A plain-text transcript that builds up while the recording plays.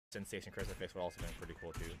Sensation Crucifix would also been pretty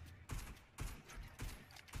cool too.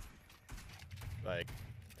 Like,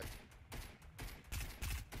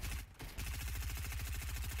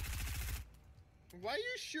 why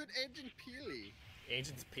you shoot Agent Peely?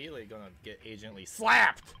 Agent Peely gonna get agently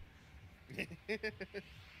slapped.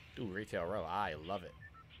 Dude, retail row, I love it.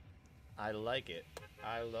 I like it.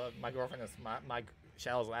 I love my girlfriend. Is my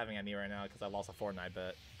Shadow's laughing at me right now because I lost a Fortnite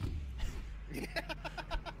bet.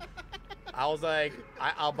 I was like,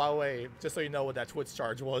 I'll by the way, just so you know what that Twitch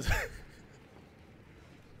charge was.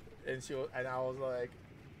 and I was like,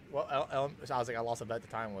 well, I was like, I lost a bet at the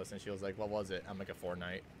time was, and she was like, what was it? I'm like, a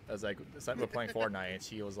Fortnite. I was like, we're playing Fortnite, and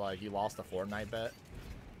she was like, you lost a Fortnite bet?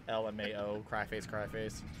 LMAO, cry face, cry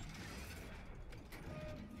face.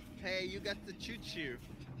 Hey, you got the choo-choo.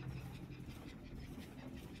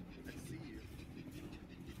 I see you.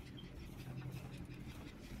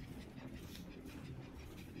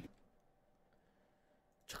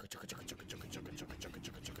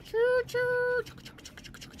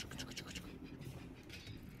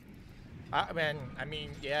 I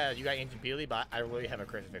mean, yeah, you got Ancient Peely, but I really have a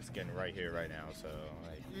crucifix skin right here, right now. So,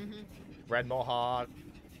 like, red mohawk,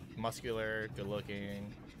 muscular, good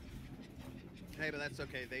looking. Hey, but that's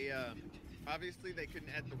okay. They obviously they couldn't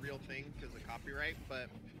add the real thing because of copyright, but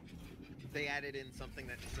they added in something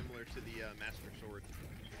that's similar to the Master Sword.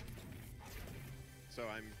 So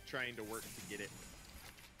I'm trying to work to get it.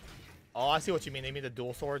 Oh, I see what you mean. They mean the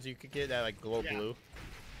dual swords you could get that like glow blue.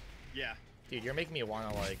 Yeah. Dude, you're making me want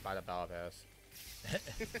to like buy the battle pass.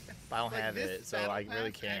 But I don't have it, so I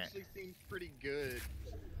really can't. Actually seems pretty good.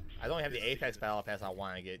 I don't have the Apex battle pass I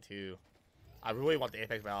want to get too. I really want the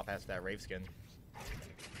Apex battle pass for that Wraith skin.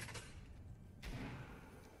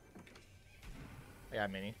 I got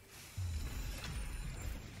a mini.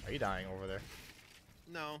 Are you dying over there?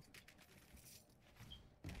 No.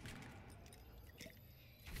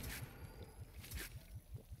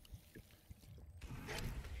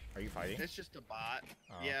 Are you fighting? It's just a bot.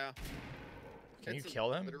 Oh. Yeah. Can it's you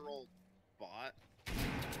kill him? Literal bot.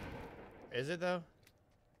 Is it though?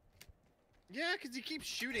 Yeah, because he keeps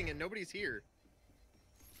shooting and nobody's here.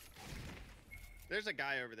 There's a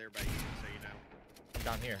guy over there by you, so you know. I'm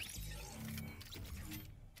down here.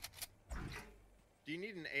 Do you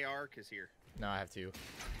need an AR? Cause here. No, I have two.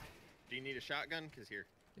 Do you need a shotgun? Cause here.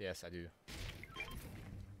 Yes, I do.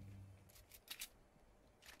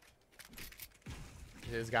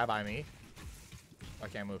 Is this guy by me? I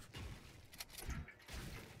can't move.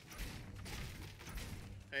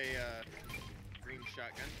 Hey, green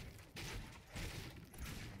shotgun.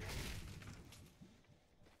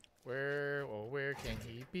 Where can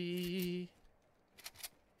he be?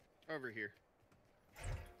 Over here.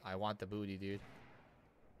 I want the booty, dude.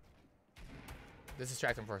 Just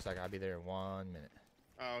distract him for a second. I'll be there in 1 minute.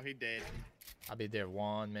 Oh, he did. I'll be there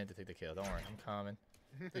 1 minute to take the kill. Don't worry, I'm coming.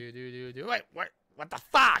 do. Wait, what the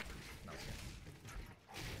fuck? No,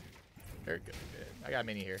 very good. I got a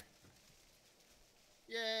mini here.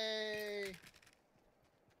 Yay!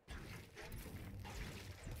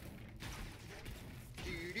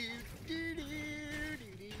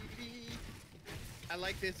 I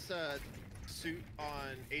like this suit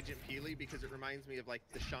on Agent Peely because it reminds me of like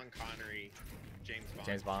the Sean Connery James Bond.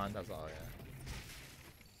 James Bond, that's all, yeah.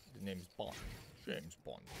 The name's Bond. James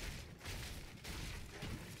Bond.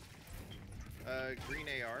 Green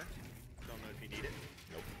AR. Don't know if you need it.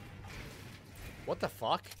 Nope. What the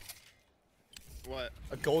fuck? What?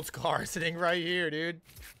 A gold scar sitting right here, dude.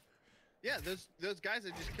 Yeah, those guys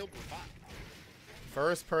I just killed were bot.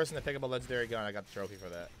 First person to pick up a legendary gun, I got the trophy for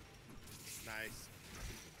that. Nice.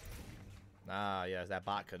 Ah, yes, that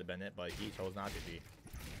bot could have been it, but he chose not to be.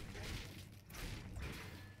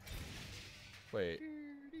 Wait.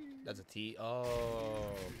 That's a T?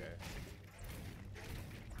 Oh, okay.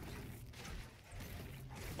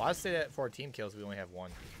 Well, I'd say that for team kills, we only have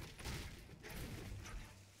one.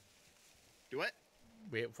 Do what?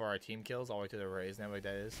 Wait for our team kills all the way to the raise, isn't that what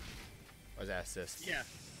that is? Or is that assist? Yeah.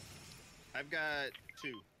 I've got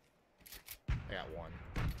 2. I got 1.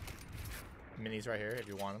 Minis right here if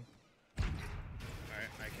you want them. Alright,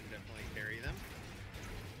 I can definitely carry them.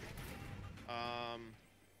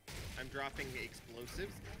 I'm dropping the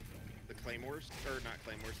explosives. The claymores, or not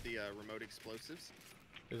claymores, the remote explosives.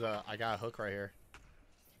 I got a hook right here.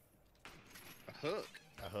 A hook?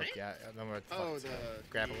 A hook, yeah. I don't know what the oh, fuck the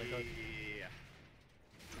grappling hook. Yeah.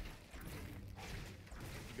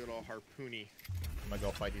 Good old harpoony. I'm gonna go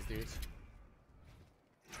fight these dudes.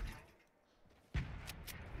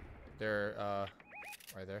 They're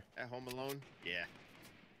right there. At home alone? Yeah.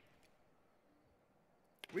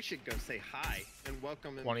 We should go say hi and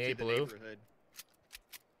welcome them to the blue. neighborhood.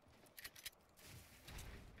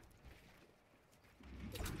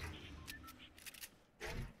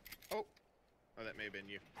 than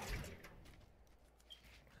you.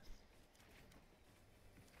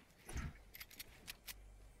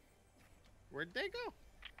 Where'd they go?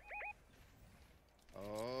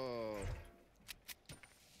 Oh.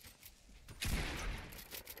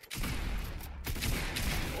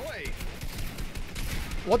 Boy.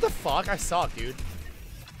 What the fuck? I suck, dude.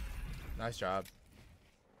 Nice job.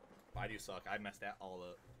 I do suck. I messed that all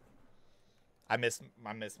up. I missed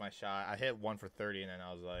my shot. I hit 1 for 30 and then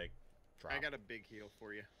I was like, drop. I got a big heal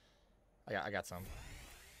for you. I got some.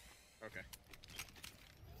 Okay.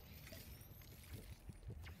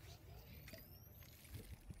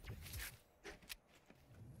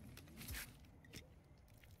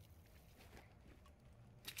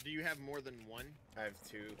 Do you have more than one? I have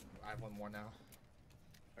 2. I have 1 more now.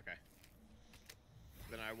 Okay.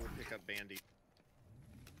 Then I will pick up Bandy.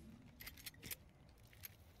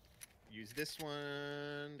 Use this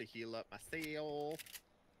one to heal up myself.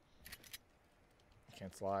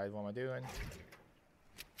 Can't slide. What am I doing?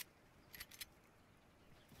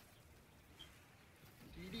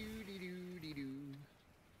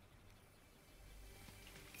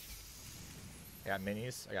 I got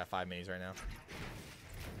minis. I got 5 minis right now.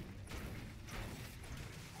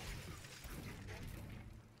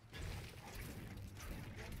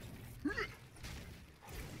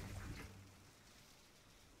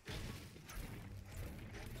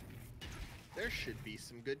 There should be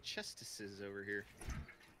some good chestices over here.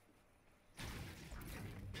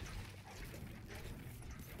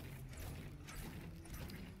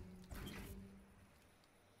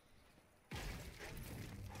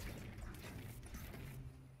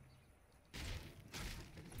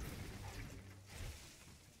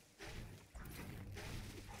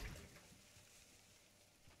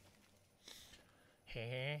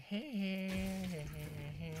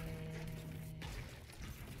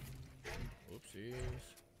 Oopsies.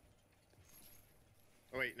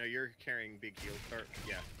 Oh wait, no, you're carrying big heal cart.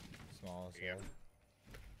 Yeah. Small, Yeah.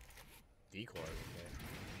 Decoy. Okay.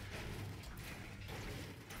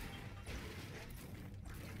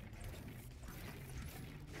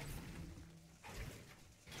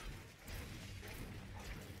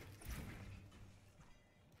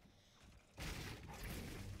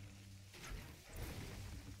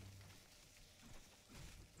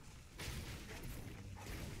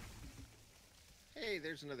 Hey,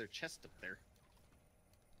 there's another chest up there.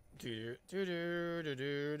 Do do do do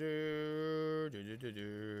do do do do do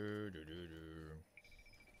do do do.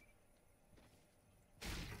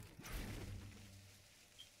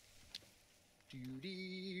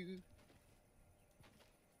 Doo-doo.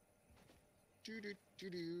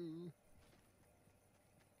 Doo-doo-doo-doo.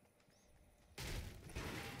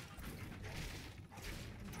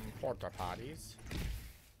 Porta potties.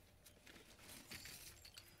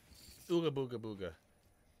 Ooga booga booga.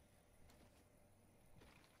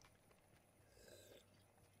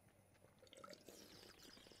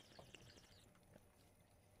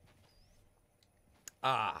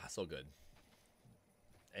 Ah, so good.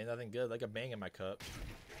 Ain't nothing good like a bang in my cup.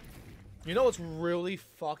 You know what's really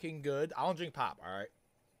fucking good? I don't drink pop, alright?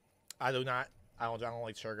 I don't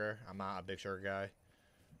like sugar. I'm not a big sugar guy.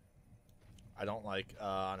 I don't like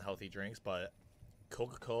unhealthy drinks, but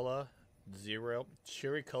Coca-Cola Zero,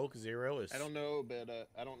 Cherry Coke Zero is... I don't know, but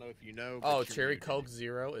I don't know if you know. Oh, Cherry Coke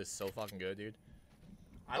Zero is so fucking good, dude.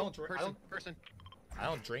 I don't drink... I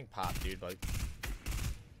don't drink pop, dude, but...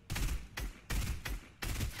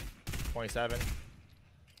 27.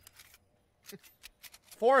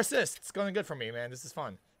 4 assists. It's going good for me, man. This is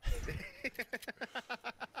fun.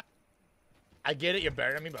 I get it. You're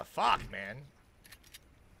better than me, but fuck, man.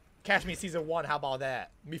 Catch me season 1. How about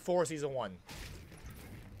that? Before season 1.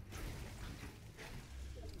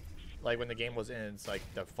 Like when the game was in its like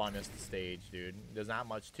the funnest stage, dude. There's not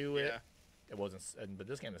much to it. Yeah. It wasn't, but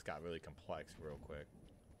this game just got really complex real quick.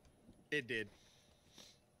 It did.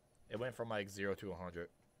 It went from like 0 to 100.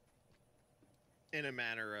 In a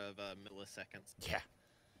matter of milliseconds. Yeah.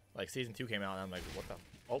 Like season 2 came out and I'm like, what the?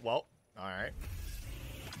 Oh well. All right.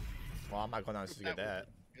 Well, I'm not going down to get that.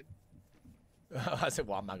 I said,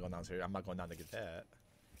 well, I'm not going down to. I'm not going down to get that.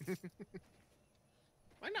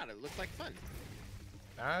 Why not? It looked like fun.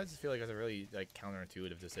 I just feel like it's a really like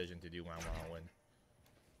counterintuitive decision to do when I want to win.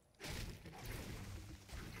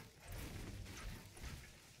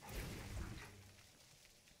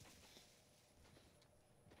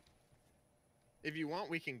 If you want,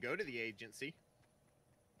 we can go to the agency.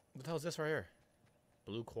 What the hell is this right here?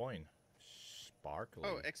 Blue coin. Sparkly.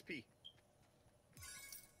 Oh, XP.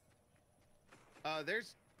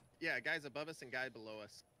 There's, yeah, guys above us and guy below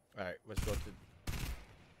us. All right, let's go to.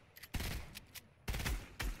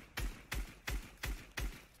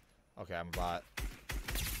 Okay, I'm a bot.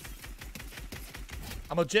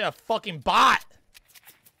 I'm legit a fucking bot.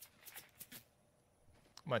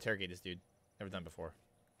 I'm gonna interrogate this dude. Never done before.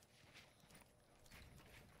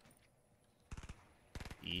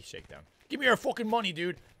 E shakedown. Give me your fucking money,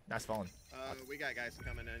 dude. Nice phone. We got guys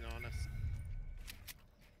coming in on us.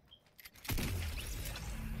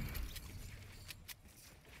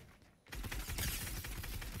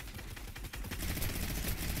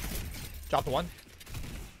 Drop the one.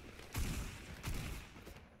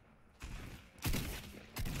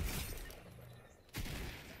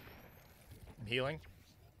 I'm healing.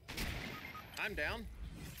 I'm down.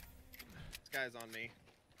 This guy's on me.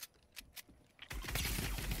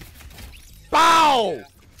 Bow! Yeah.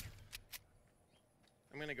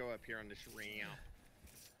 I'm gonna go up here on this ramp.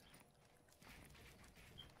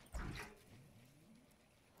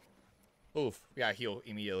 Oof. We gotta heal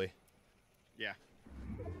immediately. Yeah.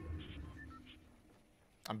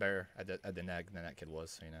 I'm better at the neg than that kid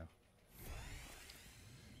was, so you know.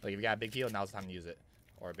 Like if you got a big heal, now's the time to use it.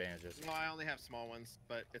 Or bandages. No, I only have small ones,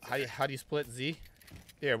 but it's How do you split Z?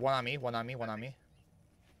 Here, one on me, one on me, one on me.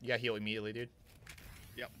 You gotta heal immediately, dude.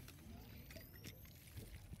 Yep.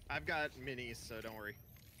 I've got minis, so don't worry.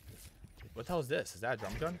 What the hell is this? Is that a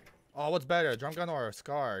drum gun? Oh, what's better, a drum gun or a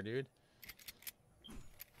scar, dude?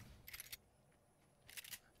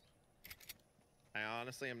 I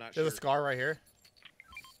honestly am not sure. There's a scar right here.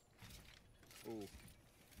 Ooh.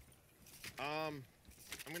 I'm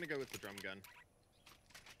gonna go with the drum gun.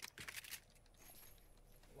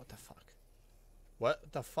 What the fuck?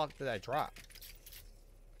 What the fuck did I drop?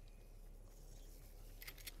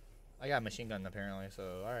 I got a machine gun apparently,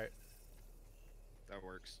 so alright. That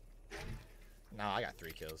works. No, I got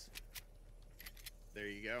 3 kills. There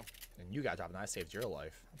you go. And you got dropped and I saved your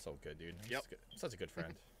life. I'm so good, dude. Yep. I'm such a good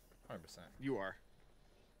friend. 100%. You are.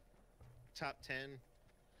 Top 10.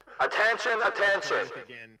 Attention, attention.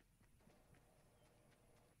 Again.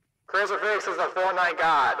 Crucifix is the Fortnite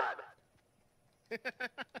god.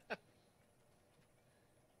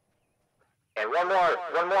 And one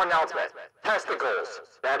more announcement. Testicles.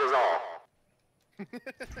 That is all.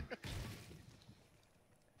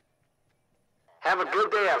 Have a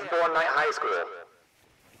good day at Fortnite High School.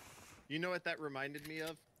 You know what that reminded me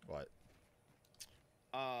of? What?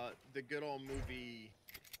 The good old movie.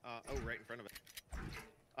 Oh, right in front of it.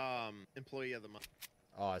 Employee of the Month.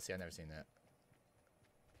 Oh, I see. I've never seen that.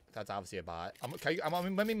 That's obviously a bot.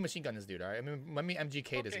 Let me machine gun this dude, alright? Let me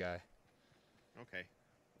MGK this guy. Okay.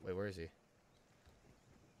 Wait, where is he?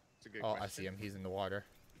 It's a good Oh, question. I see him. He's in the water.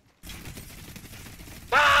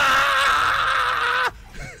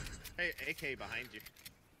 Hey, AK behind you.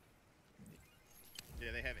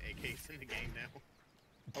 Yeah, they have AKs in the game now.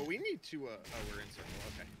 Oh, we need to, oh, we're in circle.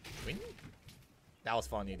 Okay. That was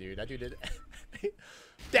funny, dude. That dude did...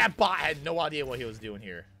 That bot had no idea what he was doing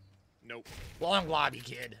here. Nope. Long lobby,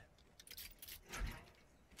 kid.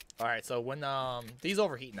 Alright, so when, these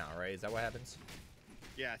overheat now, right? Is that what happens?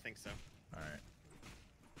 Yeah, I think so. Alright.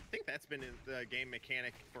 I think that's been in the game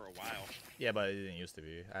mechanic for a while. Yeah, but it didn't used to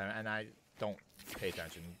be. And I don't pay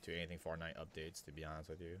attention to anything Fortnite updates, to be honest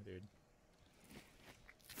with you, dude.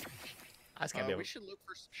 I just can't be able... We should look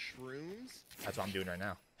for shrooms. That's what I'm doing right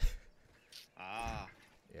now. Ah.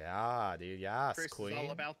 Yeah, dude. Yes, Chris queen. is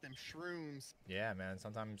all about them shrooms. Yeah, man.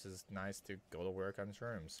 Sometimes it's nice to go to work on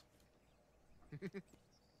shrooms.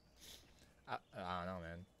 I don't know,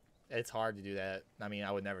 man. It's hard to do that. I mean,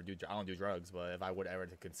 I would never do... I don't do drugs, but if I would ever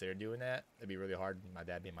consider doing that, it'd be really hard, my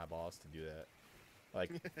dad being my boss, to do that. Like,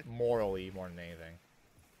 morally, more than anything.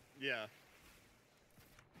 Yeah.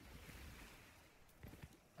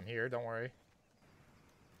 I'm here. Don't worry.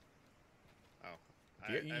 Oh.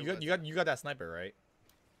 You got that sniper, right?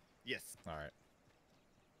 Yes. All right.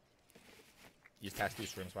 You just passed 2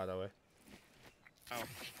 shrooms, by the way. Oh.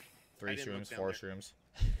 3 shrooms, 4 shrooms.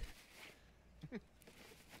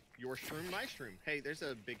 Your shroom, my shroom. Hey, there's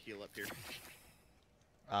a big heal up here.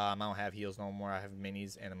 I don't have heals no more. I have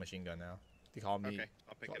minis and a machine gun now. They call me. Okay,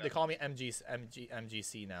 I'll pick it up. They call me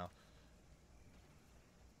MGC now.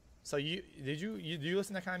 So do you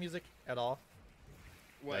listen to that kind of music at all?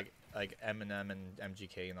 What? Like Eminem and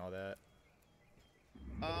MGK and all that.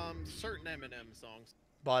 Certain Eminem songs.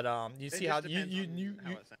 But you see how how it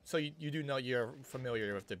you do know, you're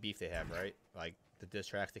familiar with the beef they have, right? Like the diss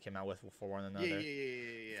tracks they came out with for one another.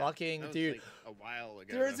 Yeah. Fucking that was dude. Like a while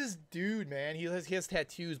ago. There's this dude, man. He has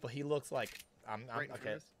tattoos, but he looks like I'm Right in front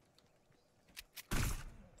okay. of us.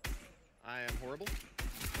 I am horrible.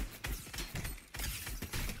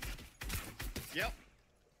 Yep.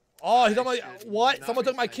 Oh, he's on my should what? not Someone be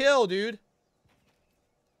took my sniping. kill, dude.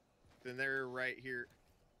 Then they're right here.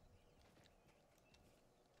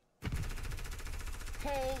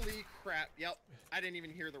 Holy crap. Yep. I didn't even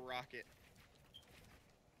hear the rocket.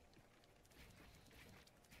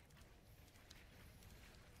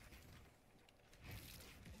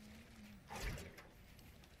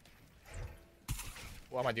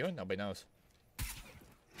 What am I doing? Nobody knows. Is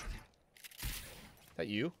that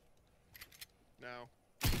you? No.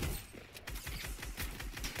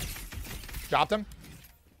 Dropped him?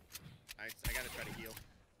 I gotta try to heal.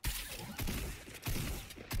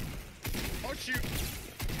 Oh, shoot.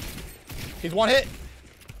 He's one hit.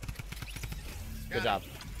 Got Good job.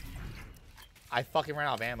 I fucking ran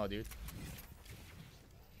out of ammo, dude.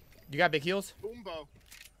 You got big heals? Boombo.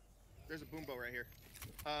 There's a boombo right here.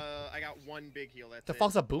 I got one big heal. That's The it.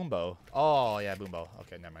 fuck's a boombo? Oh yeah, boombo.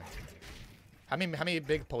 Okay, never mind. How many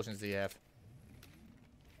big potions do you have?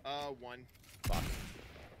 One. Fuck.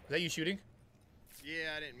 Is that you shooting?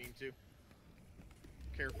 Yeah, I didn't mean to.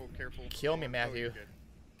 Careful, careful. Kill me, Oh, Matthew. you're good.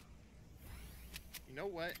 You know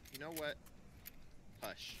what? You know what?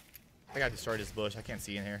 Hush. I gotta destroy this bush. I can't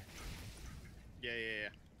see in here. Yeah.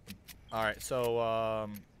 All right, so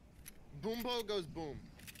Boombo goes boom.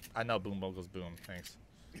 I know boombo goes boom. Thanks.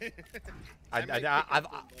 I might pick up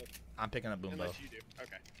Boombo, I'm picking up boombo. unless you do.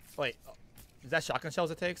 Okay. Wait, is that shotgun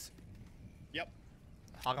shells it takes? Yep.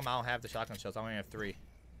 How come I don't have the shotgun shells? I only have 3.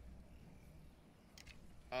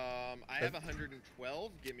 I have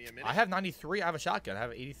 112. Give me a minute. I have 93. I have a shotgun. I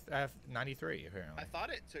have 80. I have 93 apparently. I thought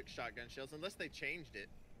it took shotgun shells, unless they changed it.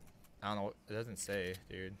 I don't know. It doesn't say,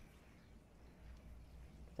 dude.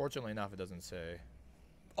 Fortunately enough, it doesn't say.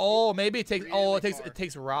 Oh, maybe it takes. Oh, it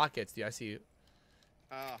takes rockets. Dude, I see.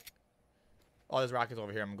 Ah. Oh, there's rockets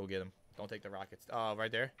over here. I'm gonna go get them. Don't take the rockets.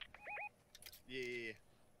 Right there. Yeah.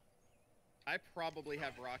 I probably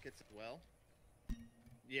have rockets as well.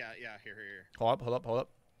 Yeah. Here. Hold up.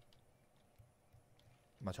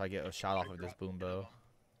 I'm gonna try to get a shot off of this boom bow.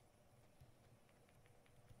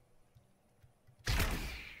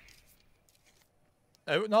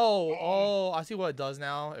 No. Oh, I see what it does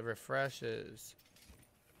now. It refreshes.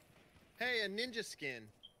 Hey, a ninja skin.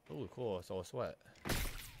 Ooh, cool. So a sweat.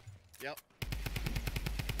 Yep.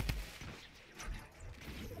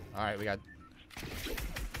 All right, we got.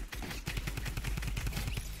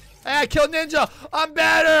 Hey, I killed Ninja. I'm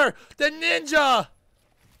better than Ninja.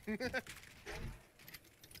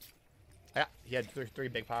 Yeah, he had three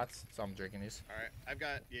big pots, so I'm drinking these. All right, I've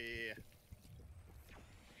got yeah.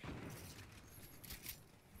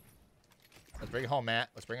 Let's bring it home, Matt.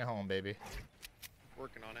 Let's bring it home, baby.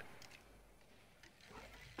 Working on it.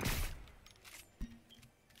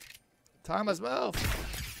 Time as well.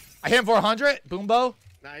 I hit him for 100. Boombo.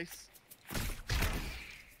 Nice.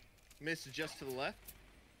 Missed just to the left.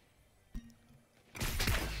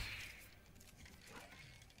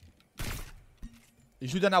 You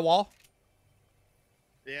shoot down that wall?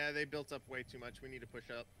 Yeah, they built up way too much. We need to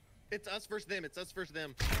push up. It's us versus them. It's us versus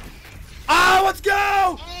them. Ah, let's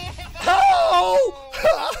go! Oh!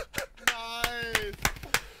 Nice.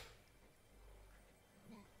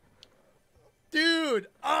 Dude,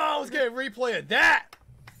 oh, let's get a replay of that.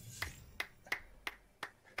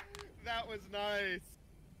 That was nice.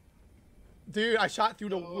 Dude, I shot through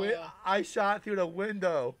the I shot through the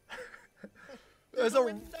window. There's a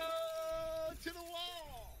window to the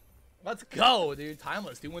wall. Let's go, dude.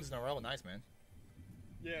 Timeless. 2 wins in a row. Nice, man.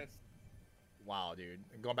 Yes. Wow, dude.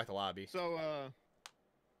 Going back to lobby. So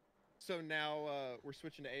now we're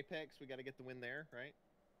switching to Apex. We got to get the win there, right?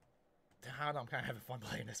 I'm kind of having fun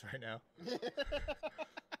playing this right now.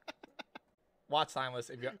 Watch Timeless.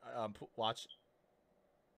 If you watch.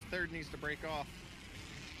 Third needs to break off.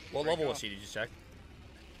 What level was she? Did you check?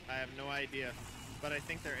 I have no idea, but I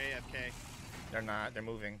think they're AFK. They're not. They're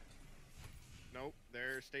moving. Nope,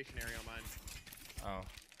 they're stationary on mine. Oh,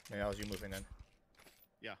 maybe that was you moving then.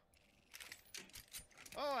 Yeah.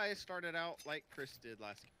 Oh, I started out like Chris did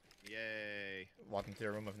last. Yay. Walking to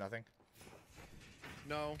a room of nothing.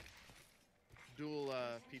 No. Dual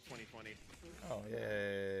P2020. Oh,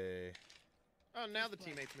 yay. Oh, now the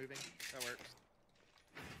teammate's moving. That works.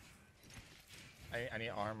 I need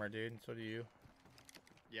armor, dude. So do you.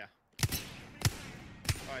 Yeah.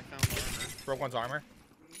 Oh, I found the armor. Broke one's armor.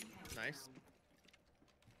 Nice.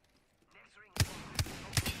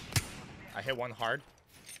 I hit one hard.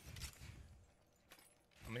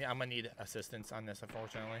 I'm gonna need assistance on this,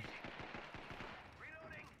 unfortunately.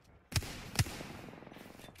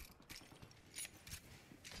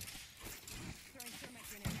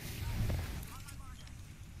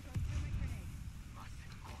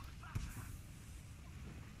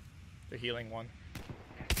 They're healing one.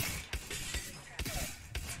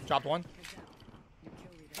 Dropped one.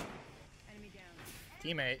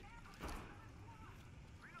 Teammate.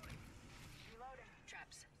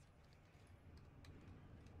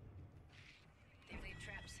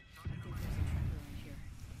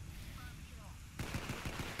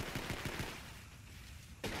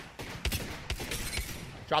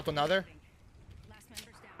 Dropped another. Last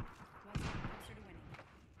member's down. One step closer to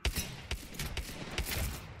winning.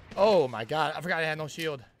 Oh my god, I forgot I had no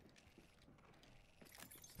shield.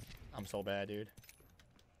 I'm so bad, dude.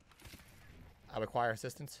 I require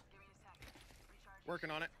assistance.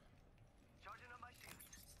 Working on it.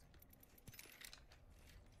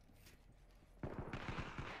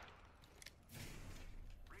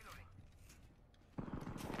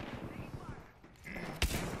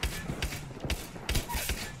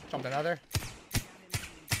 Jumped another.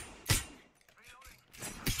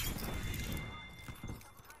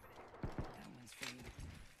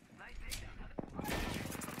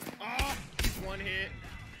 Oh, one hit.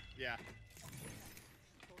 Yeah.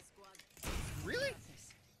 Really?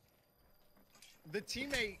 The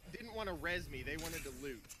teammate didn't want to res me. They wanted to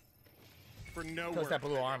loot. For no Because work. that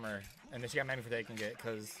blue armor. And then she got mad for they can get,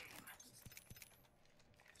 because...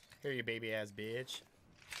 Here, you baby ass bitch.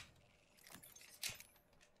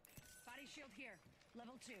 Body shield here.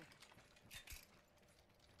 Level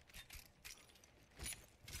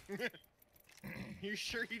 2. You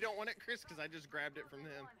sure you don't want it, Chris? Because I just grabbed it from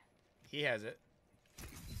him. He has it.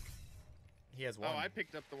 He has one. Oh, I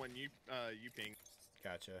picked up the one you pinged.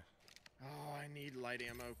 Gotcha. Oh, I need light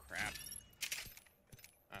ammo. Crap.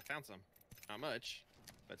 I found some. Not much,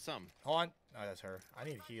 but some. Hold on. Oh, that's her. I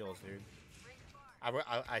need heals, dude.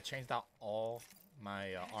 I changed out all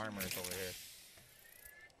my armors over here.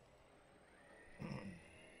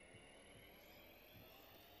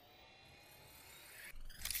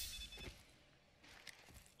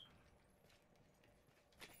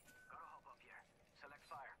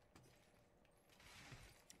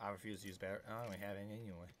 I refuse to use battery. I don't even have any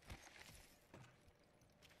anyway.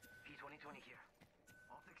 P2020 here.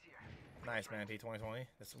 Optics here. Nice, man. P2020.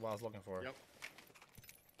 That's what I was looking for. Yep.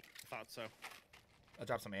 Thought so. I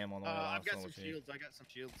dropped some ammo on the way. I've got some shields. I got some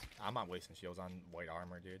shields. I'm not wasting shields on white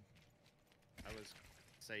armor, dude. I was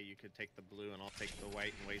say you could take the blue and I'll take the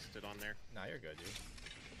white and waste it on there. Nah, you're good, dude.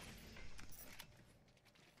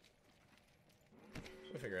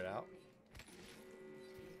 We'll figure it out.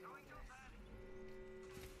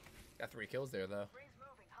 Got 3 kills there, though. Rings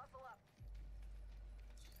moving. Hustle up.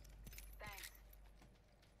 Thanks.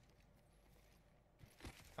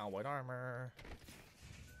 Found white armor.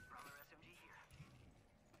 Brother SMG here.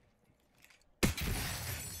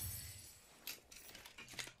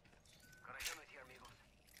 Correcciones here, amigos.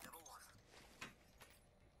 Level 1.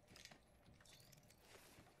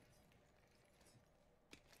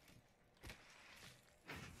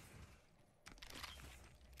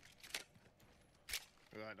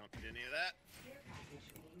 Oh, I don't need any of that.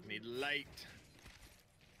 Need light.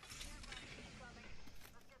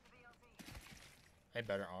 I had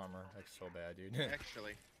better armor. That's so bad, dude.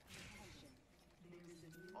 Actually.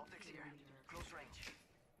 Optics here. Close range.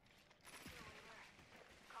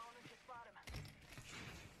 Colonist to spot him.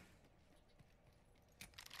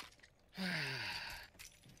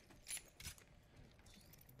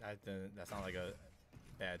 That sounds like a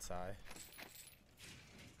bad sigh.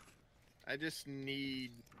 I just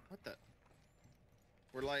need what the?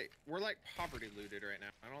 We're like poverty looted right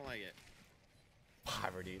now. I don't like it.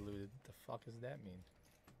 Poverty looted. The fuck does that mean?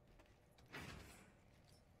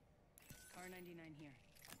 R99 here.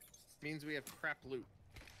 Means we have crap loot.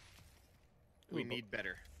 We Ooh, need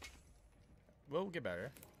better. We'll get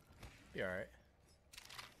better. Be all right.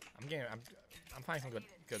 I'm finding some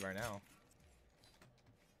good right now.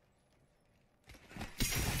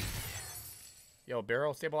 Yo,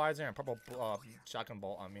 barrel stabilizer and purple shotgun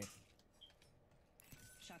bolt on me.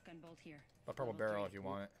 Shotgun bolt here. But purple Level barrel 3. if you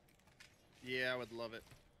want it. Yeah, I would love it.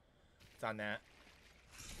 It's on that.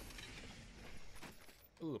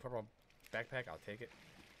 Ooh, purple backpack. I'll take it.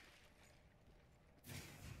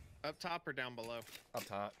 Up top or down below? Up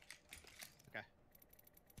top. Okay.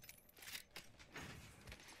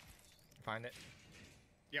 Find it.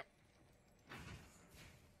 Yep.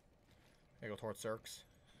 I go towards Cirques.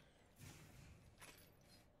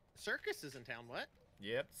 Circus is in town. What?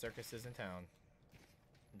 Yep, Circus is in town.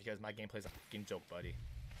 Because my gameplay's a fucking joke, buddy.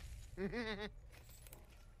 I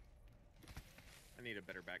need a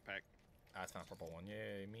better backpack. Ah, it's not a purple one.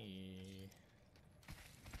 Yay, me.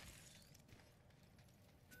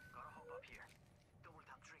 Gotta hop up here. Double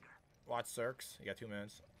tap trigger. Watch Cirques. You got 2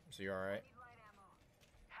 minutes, so you're alright. Need light ammo.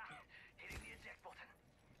 Ha! Hitting the eject button.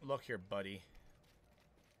 Look here, buddy.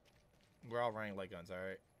 We're all running light guns,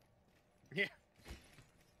 alright? Yeah.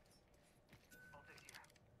 Optics here.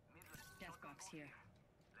 Mid-range. Death box here.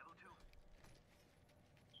 Level 2.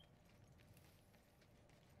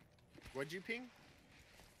 What'd you ping?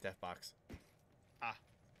 Death box. Ah.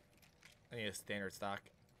 I need a standard stock.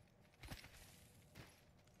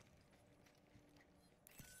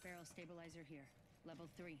 Barrel stabilizer here. Level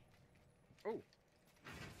 3. Oh,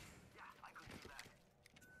 Yeah, I could do that.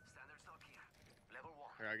 Standard stock here. Level 1.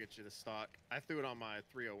 here, I'll get you the stock. I threw it on my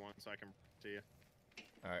 301 so I can to you.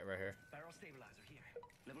 All right, right here. Barrel stabilizer here.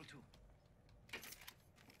 Level 2.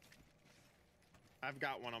 I've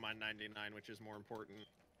got one on my 99, which is more important.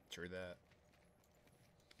 True that.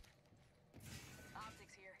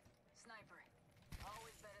 Optics here. Sniper.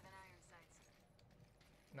 Always better than iron sights.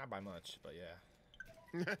 Not by much, but yeah.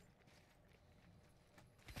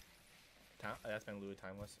 That's been looted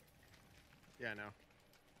timeless. Yeah, no.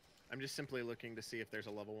 I'm just simply looking to see if there's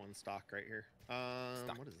a level 1 stock right here.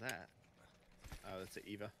 Stock. What is that? Oh, that's an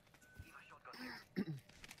Eva. Eva shotgun here.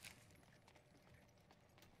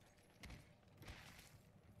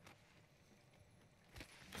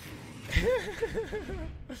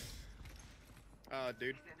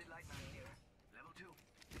 Dude. Extended light mag here. Level 2.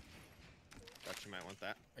 Thought you might want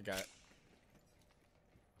that. I got it.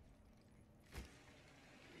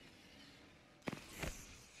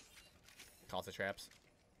 Toss the traps.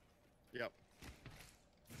 Yep.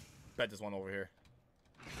 Bet there's one over here.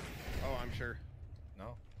 Oh, I'm sure.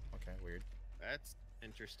 No? Okay, weird. That's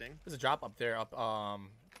interesting. There's a drop up there. Up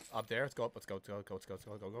there. Let's go up. Let's go. Go.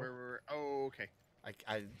 Oh, okay. I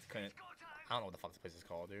couldn't. I don't know what the fuck this place is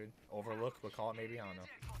called, dude. Overlook, we'll call it maybe. I don't know.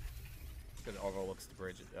 Because it overlooks the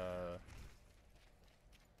bridge.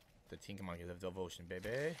 The Tinker Monkeys of Devotion, baby.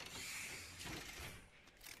 This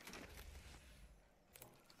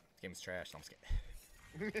game's trash. No, I'm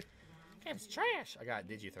scared. Game's trash. I got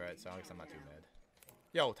Digi threat, so I guess I'm not too mad.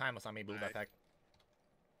 Yo, timeless on me, blue backpack.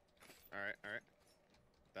 Alright, alright.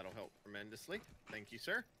 That'll help tremendously. Thank you,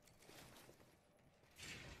 sir.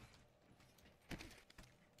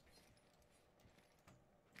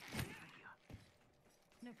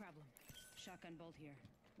 No problem. Shotgun bolt here.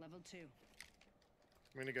 Level 2.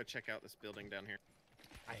 I'm gonna go check out this building down here.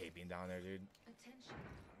 I hate being down there, dude. Attention.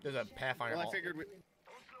 There's a Pathfinder. Well, I figured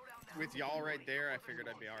with y'all right there, I figured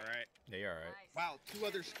I'd be alright. Yeah, you're alright. Wow, 2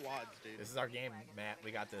 other squads, dude. This is our game, Matt.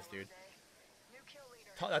 We got this, dude. New kill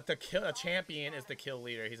leader. The champion is the kill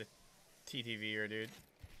leader. He's a TTVer, dude.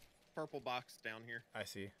 Purple box down here. I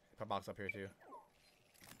see. Put box up here too.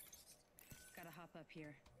 Gotta hop up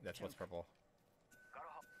here. That's what's purple. Got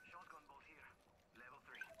a shotgun bolt here. Level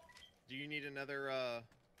 3. Do you need another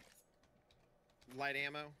light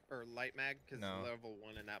ammo or light mag? Because No. level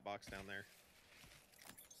 1 in that box down there.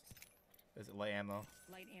 Is it light ammo?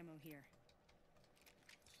 Light ammo here.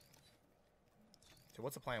 So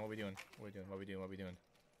what's the plan? What are we doing? What are we doing? What are we doing? What are we doing?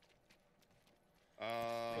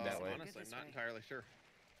 Go that way. Honestly, I'm This not way. entirely sure.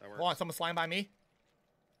 That works. Hold on, someone's flying by me.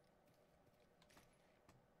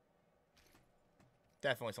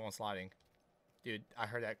 Definitely someone sliding. Dude, I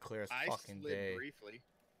heard that clear as I fucking slid day. briefly.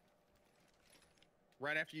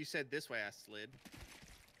 Right after you said this way, I slid.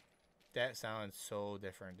 That sounds so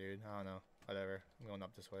different, dude. I don't know. Whatever. I'm going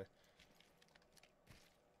up this way.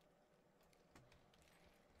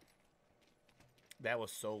 That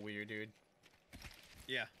was so weird, dude.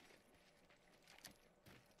 Yeah.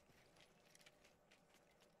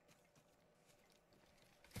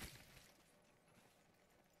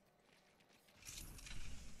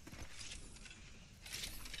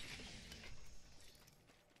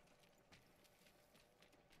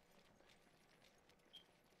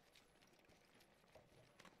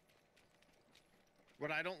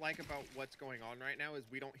 What I don't like about what's going on right now is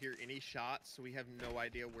we don't hear any shots, so we have no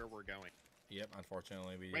idea where we're going. Yep,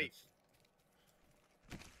 unfortunately we Wait.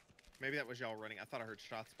 Maybe that was y'all running. I thought I heard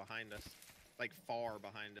shots behind us. Like far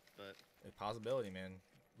behind us, but... It's a possibility, man.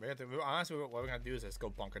 We have to, honestly, what we're gonna do is just go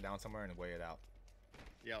bunker down somewhere and wait it out.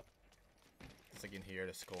 Yep. Just like in here,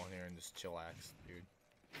 just go in here and just chillax, dude.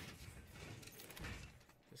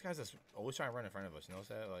 This guy's just always trying to run in front of us. You notice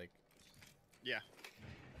that? Like, Yeah.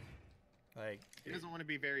 like, He doesn't want to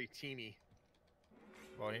be very teamy.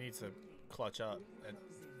 well, he needs to clutch up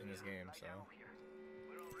in this game. So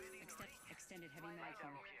Extended heavy mag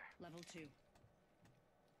here. Level 2.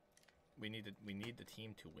 we need the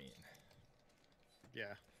team to win.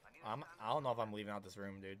 Yeah. I don't know if I'm leaving out this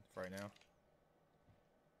room, dude, for right now.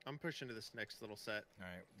 I'm pushing to this next little set. All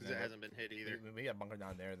right, Because it hasn't been hit either. We got bunker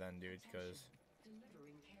down there then, dude, because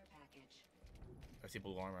Delivering care package. I see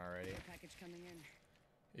blue armor already. Care package coming in.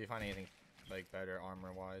 If you find anything like better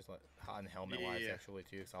armor wise, like and helmet wise Yeah. actually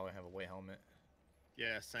too, because I only have a white helmet.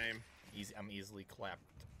 Yeah, same. Easy, I'm easily clapped.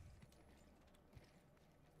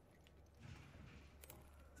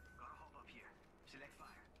 Gotta hop up here. Select fire.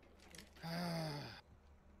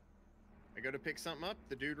 I go to pick something up,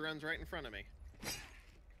 the dude runs right in front of me.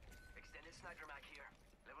 Extended sniper mag here.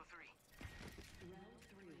 Level 3.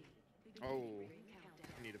 Oh,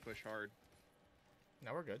 I need to push hard.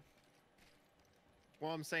 Now we're good.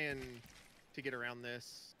 Well, I'm saying to get around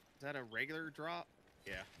this. Is that a regular drop?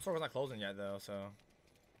 Yeah. Store's not closing yet though, so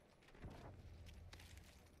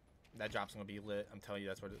that drop's gonna be lit. I'm telling you,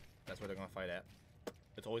 that's where they're gonna fight at.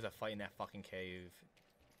 It's always a fight in that fucking cave.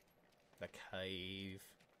 The cave.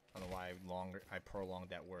 I don't know why I prolonged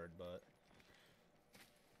that word, but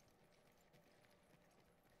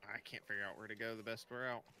I can't figure out where to go the best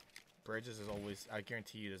route. bridges is always. I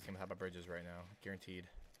guarantee you, there's gonna have bridges right now. Guaranteed.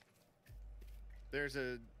 There's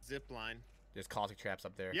a zip line. There's caustic traps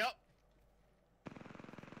up there. Yep.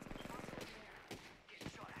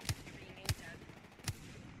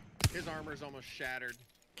 His armor's almost shattered.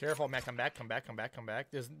 Careful, Matt. Come back. Come back. Come back. Come back.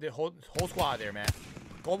 There's the whole squad there, Matt.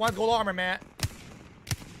 Gold armor, Matt.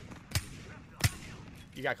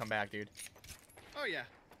 You gotta come back, dude. Oh yeah.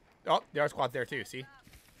 Oh, there are squads there too. See?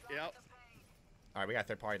 Yep. All right, we got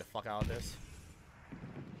third party the fuck out of this.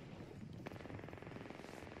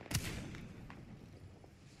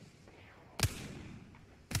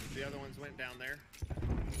 The other ones went down there.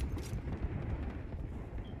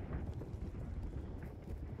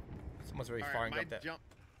 Someone's already All right, firing my up that. jump.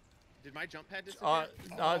 Did my jump pad disappear?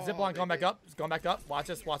 Zip line going back up. It's going back up. Watch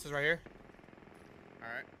this. Watch this right here. All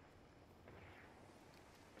right.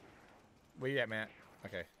 Where you at, Matt?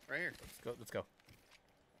 Okay, Right here. let's go. Let's go.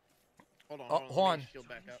 Hold on. Oh, Hold hold on. Let me on. shield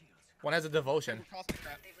back up. One has a devotion. Caustic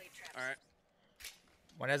trap. All right.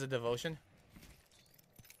 One has a devotion.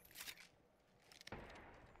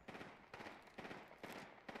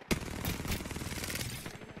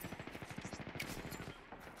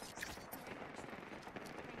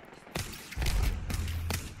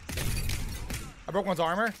 I broke one's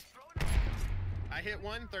armor. I hit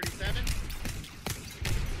one, 37.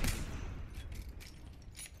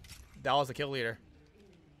 That was the kill leader.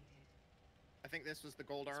 I think this was the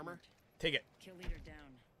gold armor. Take it. Kill leader down.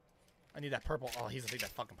 I need that purple. Oh, he's gonna take that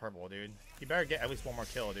fucking purple, dude. You better get at least one more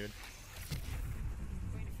kill, dude.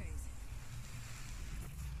 Going to phase.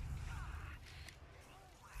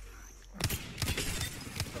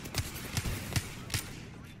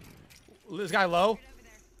 This guy low. Right over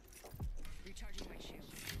there. Recharging my shield.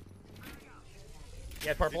 He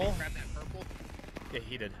had Did purple. he grab that purple? Yeah,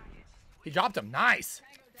 he did. He dropped him. Nice.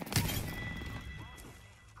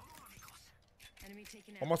 Enemy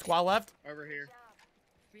taken out. One more squad left. Over here.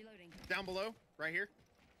 Reloading. Down below. Right here.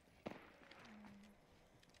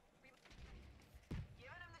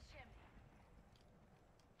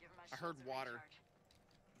 I heard water.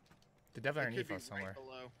 The devil It underneath could be us somewhere. right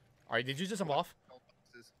below. All right, did you just jump off?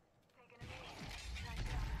 Boxes.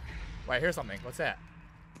 Wait, here's something. What's that?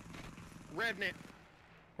 Revenant.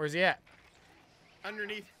 Where's he at?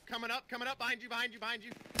 Underneath. Coming up. Behind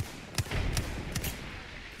you.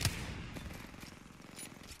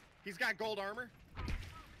 He's got gold armor.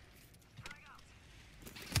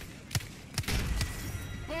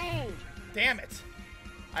 Boom! Damn it.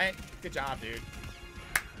 Good job, dude.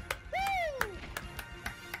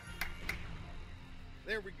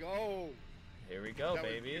 There we go. Here we go, That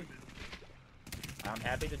was baby. good. I'm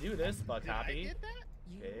happy to do this, but Did I copy. get that?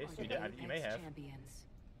 You Okay, are so the you did- you may Apex have. champions.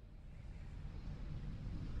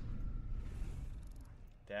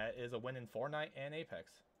 That is a win in Fortnite and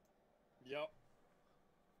Apex. Yep.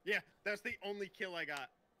 Yeah, that's the only kill I got.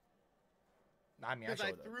 I mean, I Because I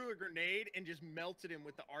showed up. threw a grenade and just melted him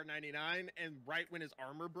with the R99, and right when his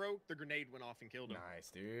armor broke, the grenade went off and killed him. Nice,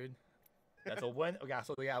 dude. That's a win. Okay,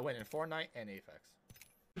 so we got a win in Fortnite and Apex.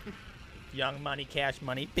 Young money, cash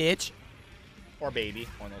money, bitch. Or baby,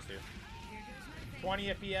 one of those two. Here goes nothing.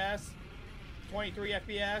 20 FPS, 23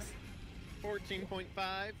 FPS.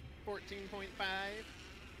 14.5, 14.5.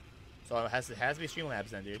 So it has to be Streamlabs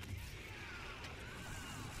then, dude.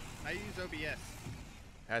 I use OBS.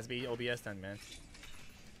 Has to be OBS then, man.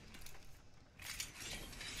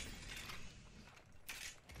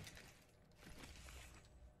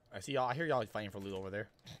 I see y'all. I hear y'all fighting for loot over there.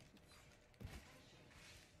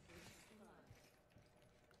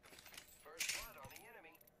 First blood on the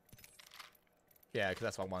enemy. Yeah, because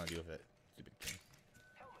that's what I want to do with it. Stupid thing.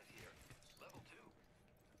 Helmet here. Level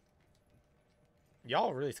 2.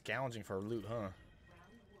 Y'all really scrounging for loot, huh?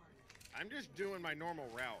 I'm just doing my normal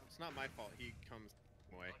route. It's not my fault he comes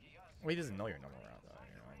away. Well, he doesn't know your normal route, though.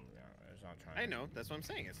 You know, he's not trying I know. That's what I'm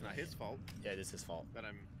saying. It's not his fault Yeah, it is his fault. that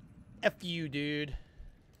I'm... F you, dude.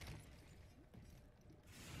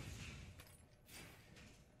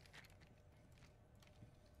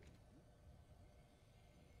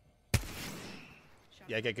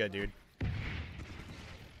 Yeah, get good, dude.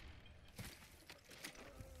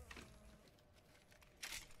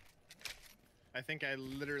 I think I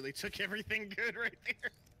literally took everything good right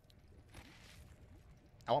there.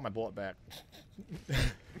 I want my bullet back.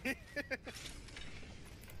 Extended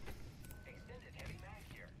heavy mag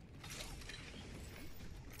here.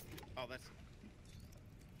 Oh, that's.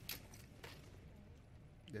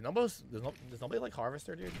 There's nobody like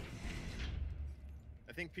Harvester, dude.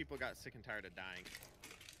 I think people got sick and tired of dying.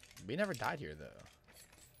 We never died here though.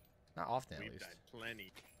 Not often, at We've least. died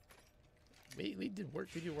plenty. We did work.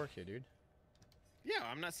 We do work here, dude. Yeah,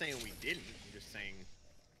 I'm not saying we didn't. I'm just saying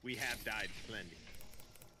we have died plenty.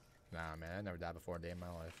 Nah, man, I never died before a day in my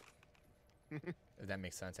life. If that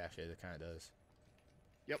makes sense, actually, it kind of does.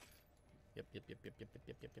 Yep. Yep. Yep. Yep. Yep. Yep. Yep.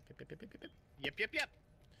 Yep. Yep. Yep. Yep. Yep. Yep. Yep, yep, yep. Yep.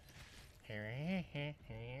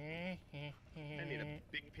 I need a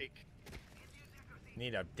big pick.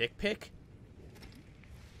 Need a dick pic?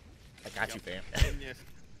 I got you, fam. And yes,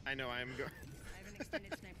 I know I'm I have an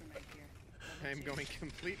extended sniper mag here. Level I'm 2. going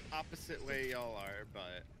complete opposite way y'all are,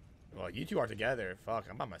 but Well, you two are together. Fuck,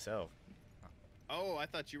 I'm by myself. oh, I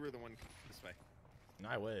thought you were the one this way. No,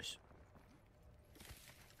 I wish.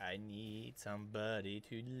 I need somebody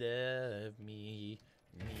to love me.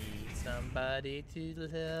 Need somebody to love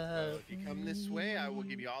So if you come this way, I will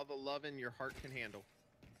give you all the loving your heart can handle.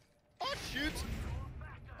 Oh shoot!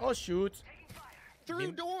 Oh, shoot. Through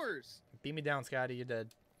Beam- doors! Beat me down, Scotty. You're dead.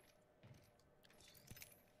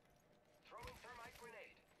 Throwing thermite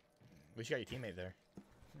grenade. At least you got your teammate there.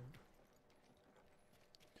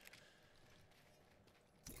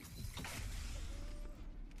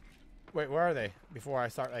 Wait, where are they? Before I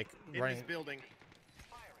start, like, In running. this building.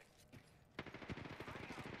 Firing.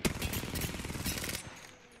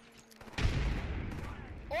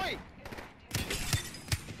 Oi!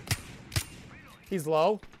 He's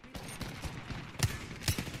low.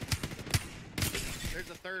 There's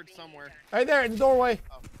a third somewhere. Right there in the doorway.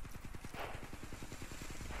 Oh.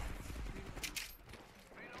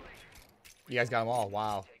 You guys got them all.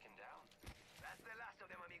 Wow. Taken down. That's the last of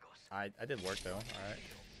them, amigos. I did work, though. All right.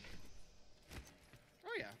 Oh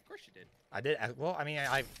yeah, of course you did. I did. Well, I mean,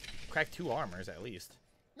 I cracked 2 armors at least.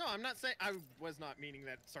 No, I'm not saying. I was not meaning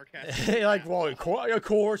that sarcastically. Like, well, of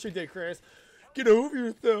course you did, Chris. Get over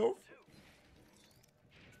yourself.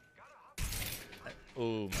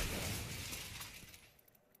 Oh my god.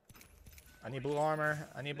 I need blue armor.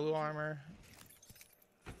 I need blue armor.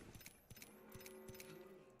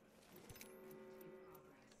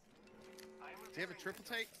 Do you have a triple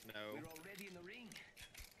take? No. We're already in the ring.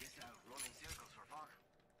 Guess running circles for fun.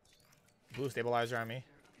 Blue stabilizer on me.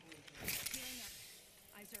 Healing up.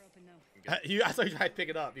 Eyes are open though. I saw you try to pick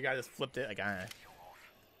it up. You guys just flipped it like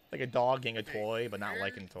a dog getting a toy, but not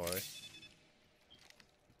liking a toy.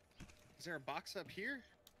 Is there a box up here?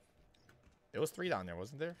 There was 3 down there,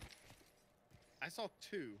 wasn't there? I saw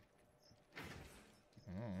 2. You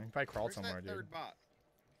probably crawled Where's somewhere, that dude. third box?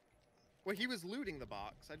 Well, he was looting the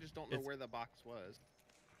box. I just don't know It's- where the box was.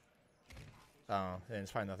 Oh, then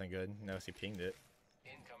it's probably nothing good. Notice he pinged it.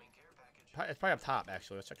 Incoming care package. It's probably up top,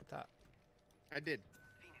 actually. Let's check up top. I did.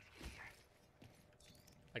 Phoenix, get here.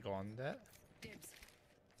 I go on that. Dibs.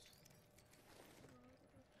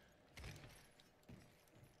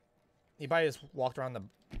 He probably just walked around the.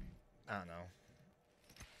 I don't know.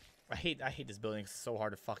 I hate this building. It's so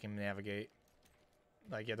hard to fucking navigate.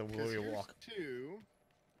 Like you have to 'Cause literally here's walk. 2.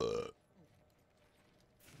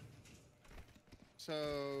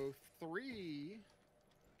 So 3.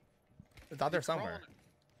 It's out there He's crawling- somewhere.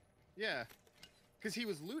 Yeah, because he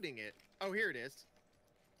was looting it. Oh, here it is.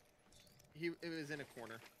 It was in a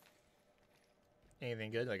corner.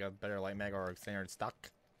 Anything good? Like a better light mag or a standard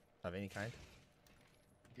stock of any kind?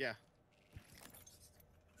 Yeah.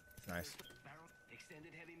 Nice. Barrel.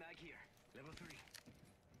 Extended heavy mag here. Level 3.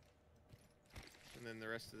 And then the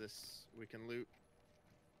rest of this we can loot.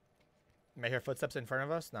 May hear footsteps in front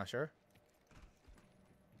of us. Not sure.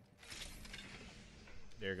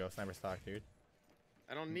 There you go, sniper stock, dude.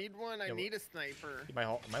 I don't need one. I Yeah, need a sniper. You might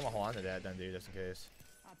want to hold on to that then, dude, just in case.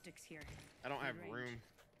 Optics here. I don't have Range. room.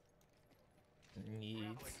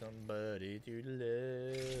 Need somebody to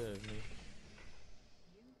love me.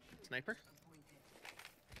 Sniper?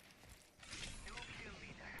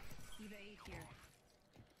 Eva 8 here.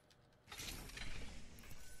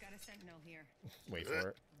 Got a sentinel here. Wait for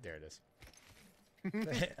it. There it is.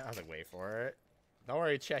 I was like, wait for it. Don't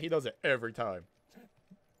worry, chat. He does it every time.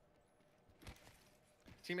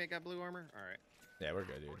 Teammate got blue armor? Alright. Yeah, we're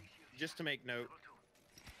good, dude. Just to make note.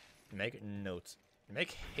 Make notes.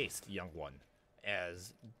 Make haste, young one,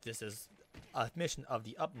 as this is a mission of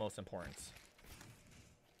the utmost importance.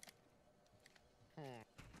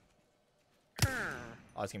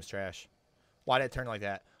 Oh, this game's trash. Why did it turn like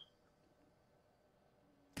that?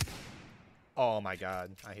 Oh my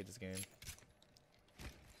god, I hate this game.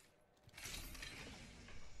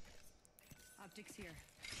 Optics here.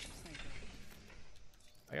 Sniper.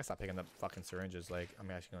 I gotta stop picking up fucking syringes. Like, I'm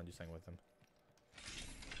actually gonna do something with them.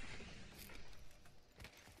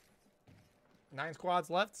 9 squads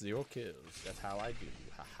left, 0 kills. That's how I do.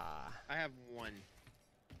 Haha. I have 1.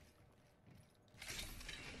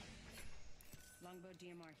 Longbow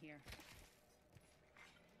DMR here.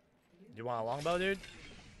 You want a longbow, dude?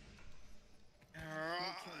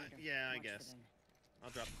 Yeah, I Watch for guess. them. I'll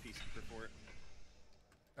drop the peacekeeper for it.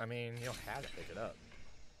 I mean, you don't have to pick it up.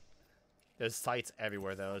 There's sights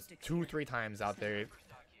everywhere, though. It's 2-3 times out there.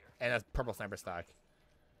 And a purple sniper stock.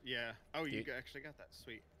 Yeah. Oh, you Dude. actually got that.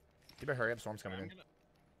 Sweet. You better hurry up, storm's coming I'm in. gonna...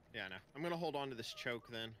 Yeah, I know. I'm gonna hold on to this choke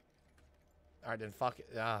then. Alright, then fuck it.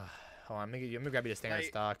 Hold on, I'm gonna grab you the standard Hey.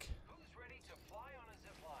 stock. Who's ready to fly on a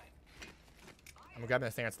zip line? I'm grabbing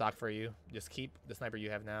the standard stock for you. Just keep the sniper you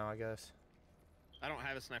have now, I guess. I don't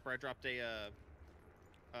have a sniper. I dropped a,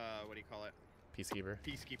 what do you call it? Peacekeeper.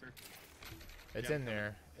 Peacekeeper. It's Yeah. in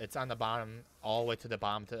there. It's on the bottom, all the way to the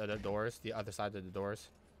bottom to the doors, the other side of the doors.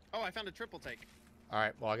 Oh, I found a triple take.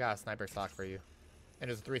 Alright, well, I got a sniper stock for you. And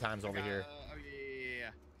there's 3 times over here. Oh, yeah.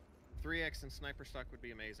 3x and sniper stock would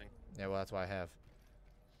be amazing. Yeah, well, that's what I have.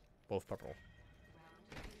 Both purple.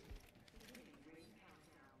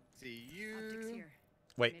 See Optics you. here.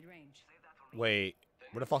 Wait, Mid-range. wait.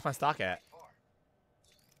 Where the fuck's my stock at?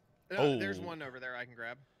 There's Oh. one over there I can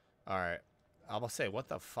grab. Alright. I will say, what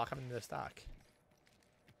the fuck happened to the stock?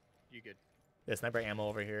 You good? There's sniper ammo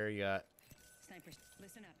over here. You got... Snipers.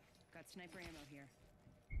 Listen up. Got sniper ammo here.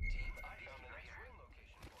 Team, I found a nice ring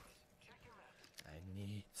location for us. Check your map. I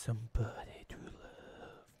need somebody to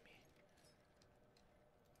love me.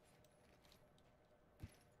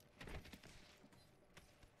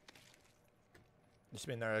 There should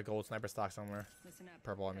be another gold sniper stock somewhere. Listen up.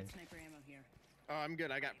 Purple, I Got mean. sniper ammo here. Oh, I'm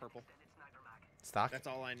good. I got purple. Stock? That's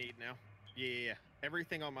all I need now. Yeah.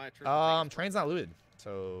 Everything on my triple take. Train's not looted,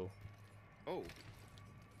 so... Oh.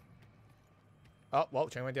 Oh, well,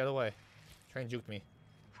 train went the other way. Train juked me.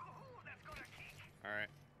 All right.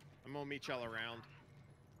 I'm gonna meet y'all around.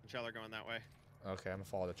 Y'all are going that way. Okay, I'm gonna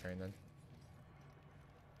follow the train then.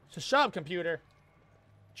 So shut up, computer!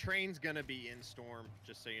 Train's gonna be in storm,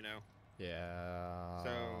 just so you know. Yeah.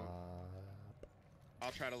 So-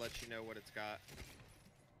 I'll try to let you know what it's got.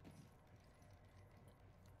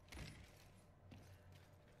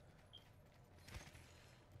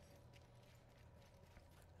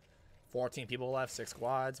 $14 people left, 6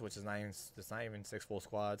 squads, which is not even, it's not even 6 full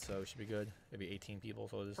squads, so it should be good. Maybe 18 people,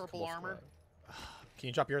 so it's Purple armor. Can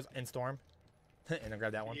you drop yours in storm? And then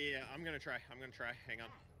grab that one. Yeah, I'm gonna try. Hang on.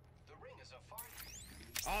 The ring is a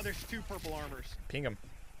fine. Oh, there's 2 purple armors. Ping him.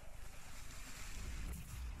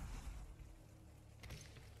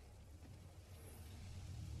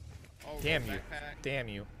 Oh, Damn gold you. backpack. Damn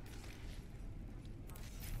you.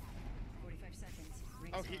 45 seconds.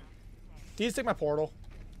 Rings Oh, on. he. Can you just take my portal?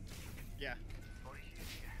 Yeah,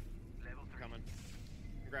 Level 3. coming.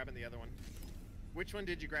 I'm grabbing the other one. Which one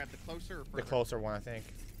did you grab? The closer or further? The closer one, I think.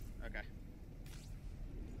 Okay.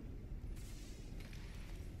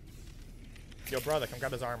 Yo, brother, come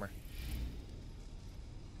grab his armor.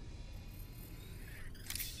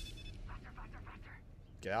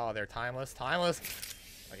 Get out of there, timeless. Timeless.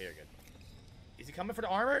 Okay, you're good. Is he coming for the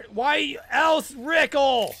armor? Why else,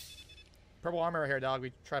 Rickle? Purple armor right here, dog.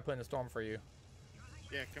 We try putting the storm for you.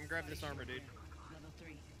 Yeah, come grab this armor, dude. Level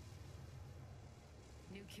 3.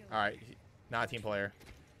 New kill. All right, not a team player.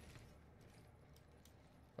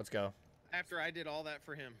 Let's go. After I did all that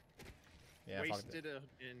for him. Yeah, fuck Wasted an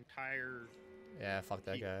entire... yeah, fuck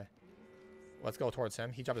that He- guy. Let's go towards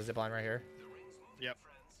him. He dropped a zip line right here. Yep.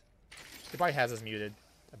 He probably has us muted.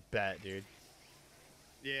 I bet, dude.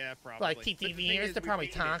 Yeah, probably. Like But the TTV, thing here's is, the we probably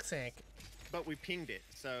pinged it, toxic. but we pinged it,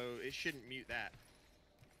 so it shouldn't mute that.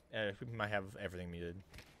 Yeah, we might have everything muted.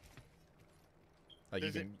 Like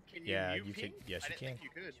Does you it, can, can you yeah, mute you ping? can. Yes, I you didn't can. think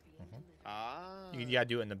you could. Mhm. Ah. You gotta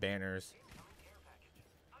do it in the banners.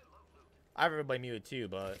 I have everybody muted too,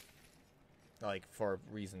 but like for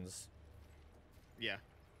reasons Yeah.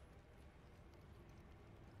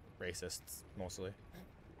 racists mostly.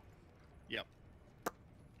 Yep.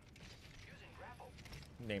 Using grapple.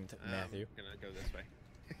 Named Matthew. I'm gonna go this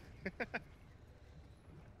way.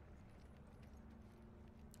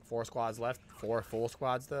 4 squads left. 4 full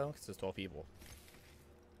squads though, because there's 12 people.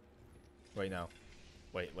 Wait, no.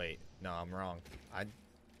 Wait. No, I'm wrong.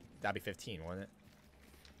 That'd be 15, wouldn't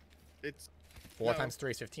it? It's 4 No. times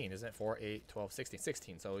 3 is 15, isn't it? 4, 8, 12, 16.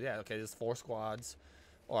 16. So yeah, okay, there's 4 squads.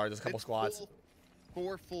 Or there's a couple it's squads.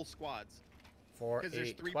 4 full squads. 4, Because there's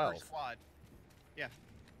 8, 3 per 12. squad. Yeah.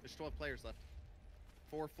 There's 12 players left.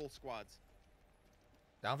 4 full squads.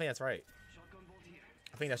 I don't think that's right. Shotgun bolt here.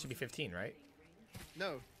 I think that should be 15, right?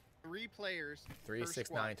 No, 3 players. 3, per 6,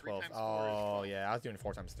 squad. 9, 3 12. times 4 is Oh 12. yeah, I was doing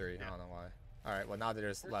 4 times 3. I Yeah. don't know why. All right, well now that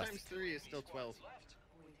there's 4 less. times 3 is still 12.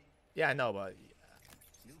 Yeah, I know, but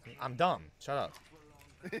I'm dumb. Shut up.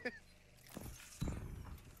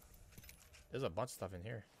 There's a bunch of stuff in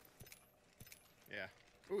here. Yeah.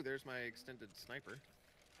 Ooh, there's my extended sniper.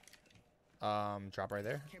 Drop right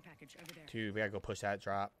there. Care package over there. 2, we gotta go push that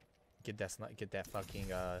drop. Get that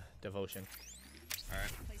fucking devotion. All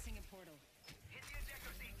right. Placing a portal.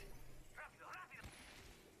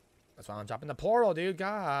 That's why I'm dropping the portal, dude.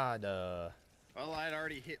 God. Well, I'd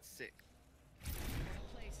already hit 6.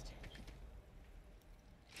 Placed.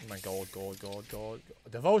 My gold.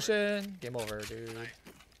 Devotion. Game over, dude. Nice.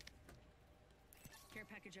 Care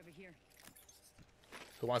package over here.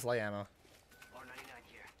 Who wants light ammo? R99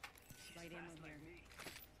 here. Light ammo here.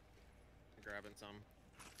 I'm grabbing some.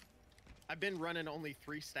 I've been running only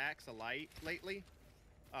 3 stacks of light lately.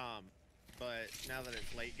 But now that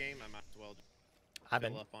it's late game, I might as well I've fill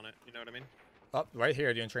been up on it. You know what I mean? up right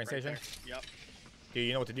here doing train Right station. there. Yep. Dude,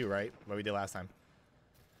 you know what to do, right? What we did last time.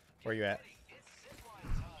 Where you at?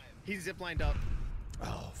 He's ziplined up.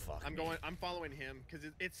 Oh fuck. I'm following him because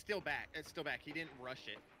it's still back. It's still back. He didn't rush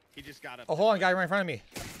it. He just got up. Oh, hold on, guy right in front of me.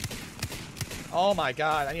 Oh my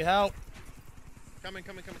god, I need help. Coming.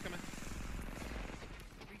 Recharging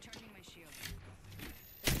my shield.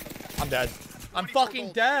 I'm dead. I'm 24 fucking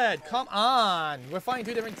gold. dead. Come on. We're fighting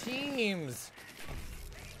 2 different teams.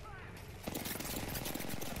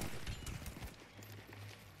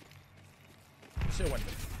 Should've went.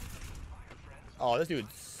 Oh, this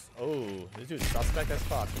dude's. Oh, this dude's suspect as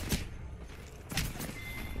fuck.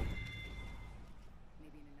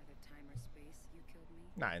 Maybe in another time or space, you killed me.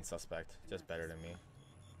 Not in suspect. Just better than me.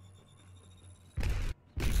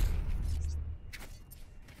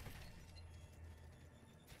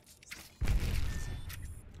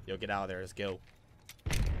 Yo, get out of there. Let's go.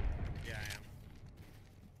 Yeah, I am.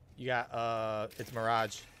 You got, it's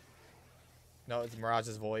Mirage. No, it's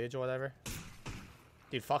Mirage's Voyage or whatever.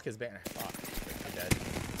 Dude, fuck his banner. Fuck. I'm dead.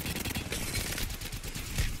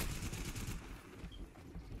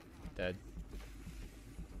 Dead.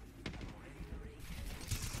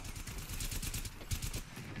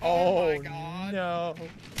 Oh my Oh, God. no.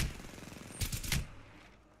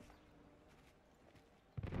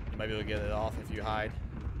 You might be able to get it off if you hide.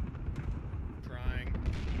 Trying.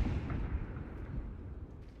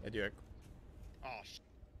 Yeah, do it. Oh,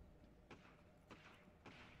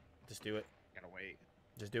 Just do it. gotta wait.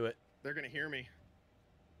 Just do it. They're gonna hear me.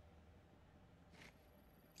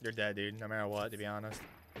 You're dead, dude. No matter what, to be honest.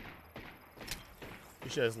 You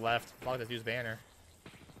should have left. Fuck this dude's banner.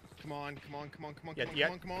 Come on. Yeah,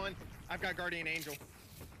 Come on. I've got Guardian Angel.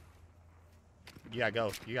 You gotta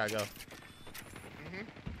go. You gotta go. Mm-hmm.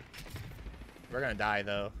 We're gonna die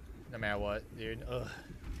though, no matter what, dude. Ugh.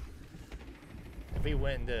 If we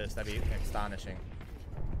win this, that'd be astonishing.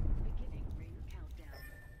 Beginning ring countdown.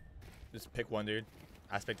 Just pick one, dude.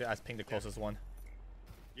 I pinged the closest one.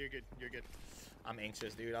 You're good. I'm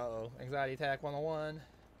anxious, dude. Uh-oh. Anxiety attack 101.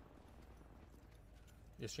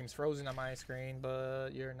 Your stream's frozen on my screen, but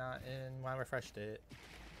you're not in when I refreshed it.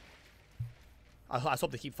 I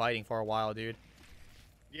hope to keep fighting for a while, dude.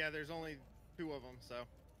 Yeah, there's only 2 of them, so.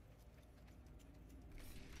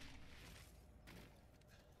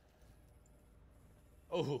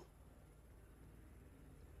 Oh.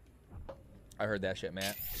 I heard that shit,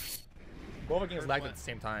 Matt. Both games Heard lagged what? at the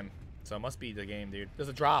same time, so it must be the game, dude. There's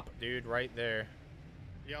a drop, dude, right there.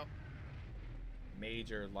 Yep.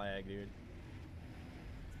 Major lag, dude.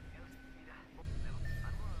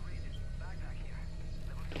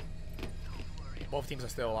 Both teams are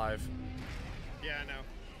still alive. Yeah, I know.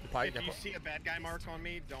 You probably- If you see a bad guy mark on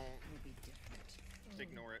me, don't Will be different. just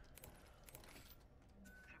ignore it.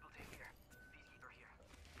 Triple team here. Peacekeeper here.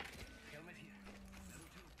 Helmet here. Level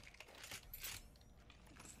 2.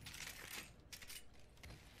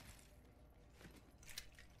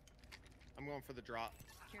 I'm going for the drop.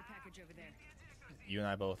 Care package over there. You and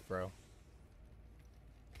I both, bro.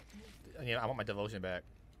 I want my devotion back.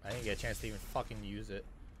 I didn't get a chance to even fucking use it.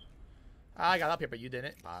 I got up here, but you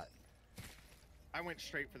didn't. Bot. I went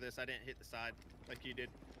straight for this. I didn't hit the side like you did.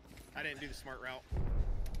 I didn't do the smart route.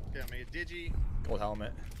 Got me a digi. Gold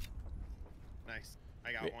helmet. Nice.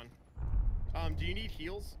 I got Wait. one. Do you need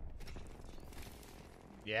heals?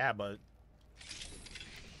 Yeah, but.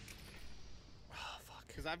 Oh, fuck.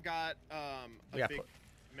 Because I've got Yeah, a big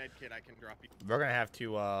med kit I can drop you. We're gonna have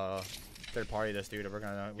to third party this dude, or we're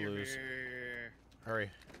gonna Here, lose. here. Hurry.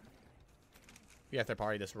 We have to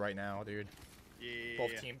party this right now, dude. Yeah.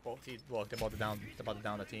 Both teams, look, they're about to down. They're about to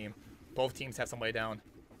down the team. Both teams have somebody down.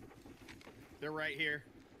 They're right here.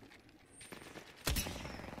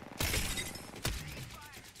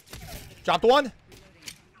 Dropped one.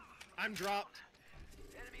 I'm dropped.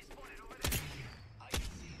 Enemy spotted over there. I can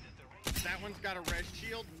see that the range That one's got a res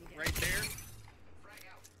shield right there. frag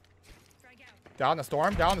out. Frag out. Down the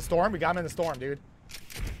storm. Down the storm. We got him in the storm, dude.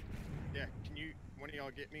 Yeah, can you, one of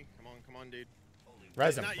y'all get me? Come on, dude.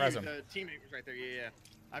 Res him. Not Res you, him. the teammate was right there. Yeah.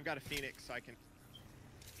 I've got a Phoenix, so I can.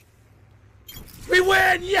 We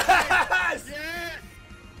win! Yes! Yes!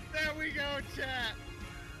 There we go, chat.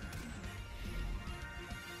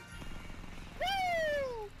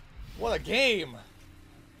 Woo! What a game!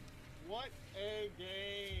 What a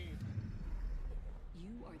game.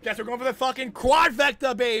 You are Guess we're going for the fucking quad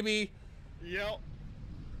vector, baby! Yep.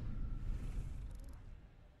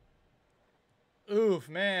 Oof,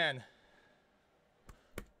 man.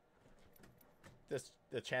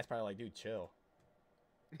 The chat's probably like, dude, chill.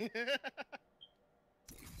 They're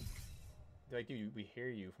like, dude, we hear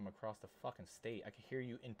you from across the fucking state. I can hear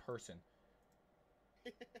you in person.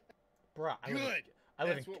 Bruh, I live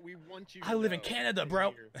That's in, what we want you. I to live in know Canada, and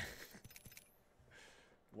bro. hear.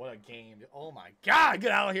 What a game. Dude. Oh my god,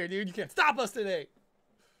 get out of here, dude. You can't stop us today.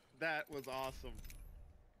 That was awesome.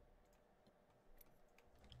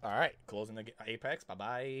 Alright, closing the Apex.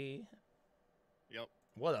 Bye-bye. Yep.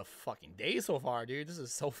 What a fucking day so far, dude. This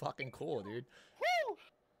is so fucking cool, dude. Woo!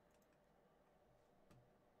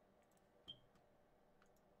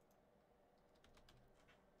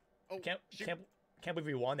 Oh, shoot. Can't believe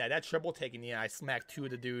we won that. That triple taking, yeah, I smacked 2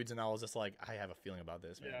 of the dudes, and I was just like, I have a feeling about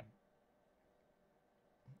this, man. Yeah.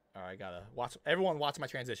 All right, gotta watch. Everyone, watch my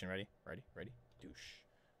transition. Ready? Ready? Ready? Douche.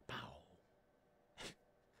 Pow.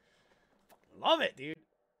 Fucking love it, dude.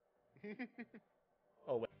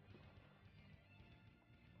 Oh wait.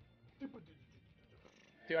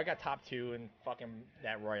 Dude, I got top 2 in fucking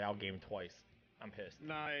that Royale game twice. I'm pissed.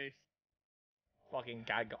 Nice. Fucking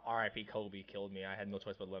guy, R.I.P. Kobe killed me. I had no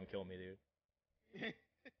choice but to let him kill me, dude.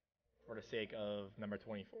 For the sake of number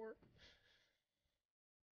 24.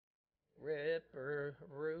 Ripper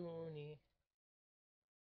Rooney.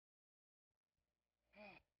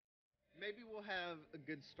 Maybe we'll have a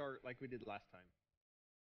good start like we did last time.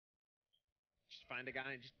 Just find a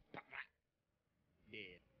guy and just pop, pop. Yeah.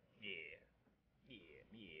 Yeah.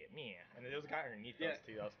 And there was a guy underneath Yeah. us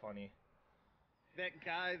too. That was funny. That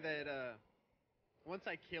guy that once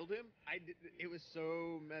I killed him, it was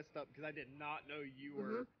so messed up because I did not know you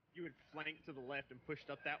were you had flanked to the left and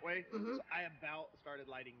pushed up that way. So I about started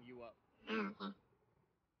lighting you up. Oh, okay.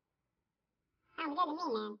 Oh, good to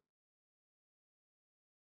me, man.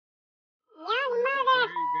 Young mother!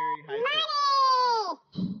 Very, very high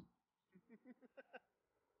pitch. Money!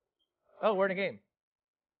 Oh, we're in a game.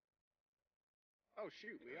 Oh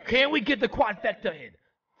shoot, we are. Can we get the quadfecta in?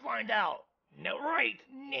 Find out. No, right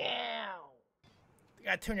now. I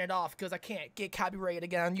gotta turn it off because I can't get copyrighted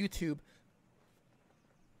again on YouTube.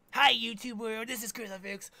 Hi, YouTube world. This is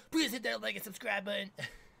Crucifix. Please hit that like and subscribe button.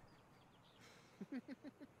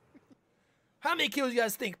 How many kills you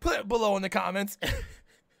guys think? Put it below in the comments.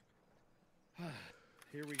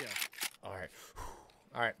 Here we go. All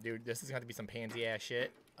right, dude. This is gonna have to be some pansy ass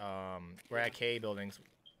shit. We're at K buildings.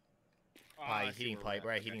 I see Heating where pipe. we're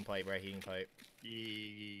We're at. at heating pipe. We're at heating pipe.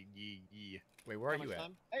 Yeah. Wait, where are How you much at?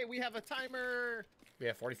 time? Hey, we have a timer. We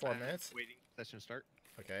have 44 minutes. Waiting. Session start.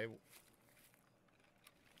 Okay.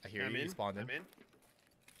 I hear I'm you. in. You spawned in. I'm in.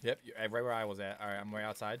 Yep, right where I was at. All right, I'm right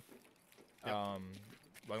outside. Yep.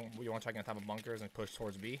 You want to check on top of bunkers and push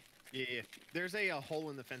towards B? Yeah. There's a hole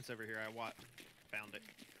in the fence over here. I found it.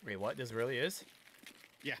 Wait, what? This really is?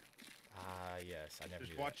 Yeah. Ah, yes. I never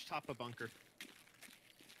Just do watch top of bunker. that.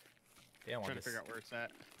 They don't want Trying to this. figure out where it's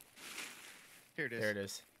at. Here it is. There it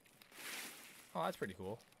is. Oh, that's pretty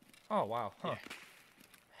cool. Oh, wow. Huh. Yeah.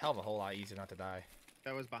 Hell of a whole lot easier not to die.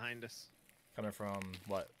 That was behind us. Coming from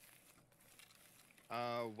what?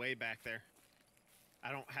 Way back there.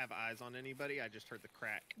 I don't have eyes on anybody. I just heard the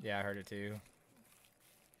crack. Yeah, I heard it too.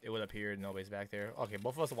 It would appear nobody's back there. Okay,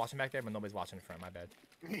 both of us are watching back there, but nobody's watching in front. My bad.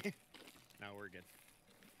 No, we're good.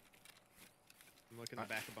 I'm looking in the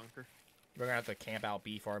back of bunker. We're gonna have to camp out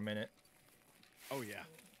B for a minute. Oh yeah.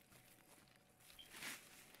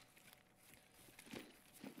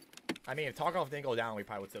 I mean, if Tarkov didn't go down, we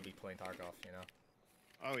probably would still be playing Tarkov, you know?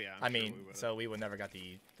 Oh yeah. I I'm sure mean, we would've. so we would never got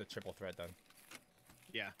the triple threat done.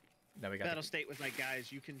 Yeah. Now we got Battle State was like,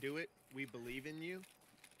 guys, you can do it. We believe in you.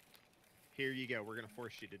 Here you go. We're gonna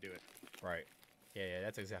force you to do it. right. Yeah,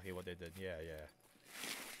 that's exactly what they did. Yeah.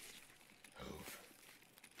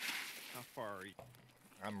 How far are you?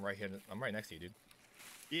 I'm right here. I'm right next to you, dude.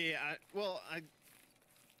 Yeah.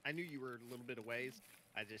 I knew you were a little bit of ways.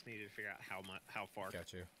 I just needed to figure out how far.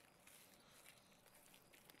 Got you.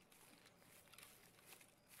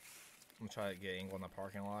 I'm trying to get angle in the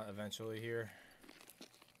parking lot eventually here.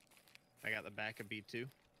 I got the back of B2.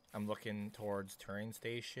 I'm looking towards train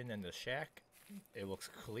station and the shack. It looks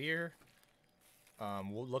clear.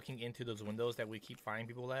 We're looking into those windows that we keep finding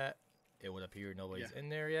people at. It would appear nobody's in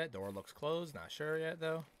there yet. Door looks closed. Not sure yet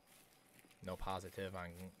though. No positive on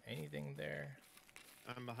anything there.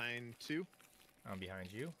 I'm behind 2. I'm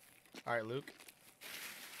behind you. All right, Luke.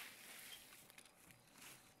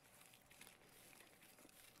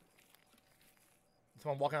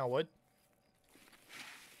 Someone walking on wood.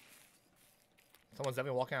 Someone's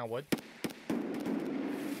definitely walking on wood.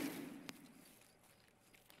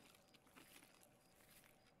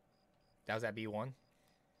 That was at B1.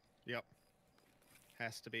 Yep.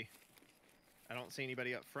 Has to be. I don't see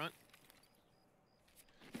anybody up front.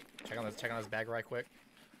 Check on this bag right quick.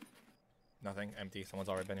 Nothing. Empty. Someone's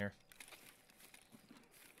already been here.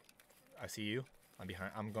 I see you. I'm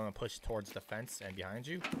behind. I'm gonna push towards the fence and behind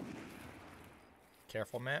you.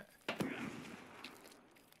 Careful, Matt. Did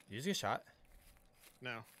you just get shot?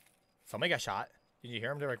 No. Somebody got shot. Did you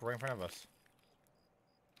hear him? They're like right in front of us.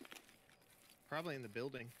 Probably in the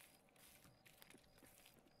building.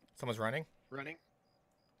 Someone's running. Running.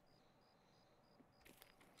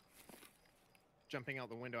 Jumping out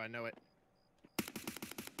the window, I know it.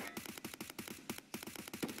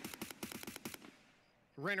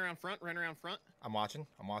 Ran around front, ran around front. I'm watching.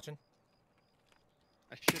 I'm watching.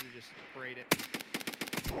 I should have just sprayed it.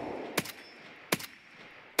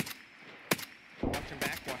 Watching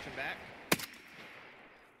back, watching back.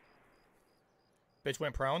 Bitch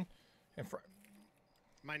went prone. In front.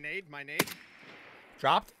 My nade, my nade.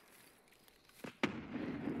 Dropped.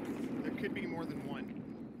 There could be more than one.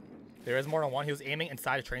 There is more than one. He was aiming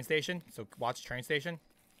inside a train station. So watch train station.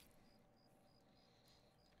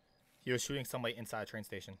 He was shooting somebody inside a train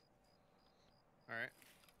station. Alright.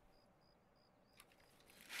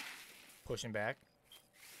 Pushing back.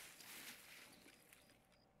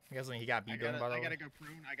 I'm guessing he got B building by the way. I gotta go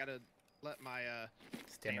prune. I gotta let my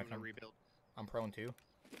stamina rebuild. I'm prone too.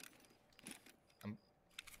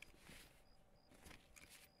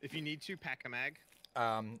 If you need to, pack a mag.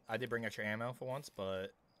 I did bring extra ammo for once, but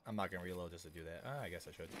I'm not gonna reload just to do that. I guess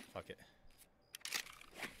I should. Fuck it.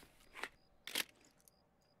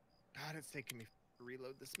 God, it's taking me to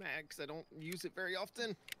reload this mag because I don't use it very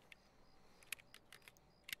often.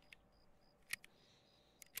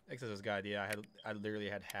 I guess this good idea. I literally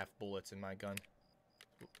had half bullets in my gun.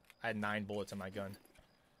 I had 9 bullets in my gun.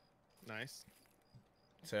 Nice.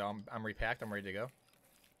 So I'm repacked. I'm ready to go.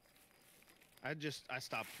 I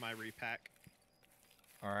stopped my repack.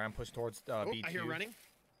 All right, I'm pushing towards Oh, B2 I hear running.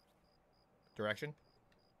 direction.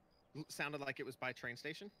 Sounded like it was by train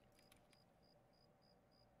station.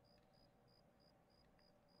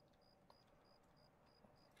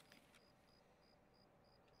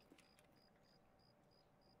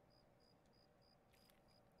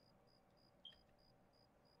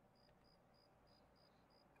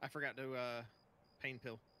 I forgot to pain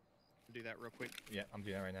pill. Do that real quick. Yeah, I'm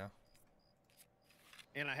doing that right now.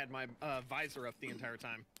 And I had my visor up the entire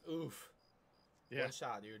time. Oof. Yeah. One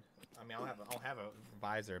shot, dude. I mean, I don't have a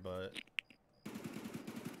visor, but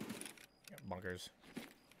bunkers.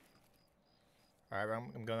 All right,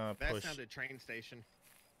 I'm gonna push. That sounded train station.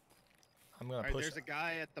 I'm gonna All right, push. there's a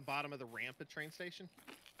guy at the bottom of the ramp at train station.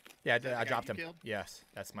 Yeah, that I the guy dropped you him. killed? Yes,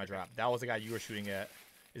 that's my drop. That was the guy you were shooting at.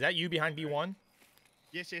 Is that you behind B1?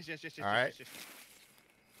 Yes. All right. Yes.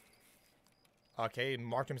 Okay,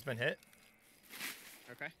 Markham's been hit.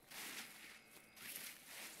 Okay.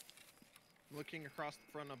 Looking across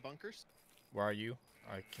the front of bunkers. Where are you?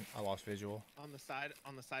 I lost visual. On the side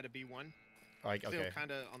of B1. Like, Still okay.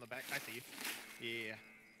 kind of on the back. I see you. Yeah,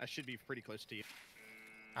 I should be pretty close to you.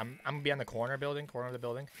 I'm gonna be on the corner of the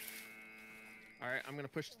building. All right, I'm gonna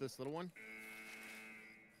push to this little one.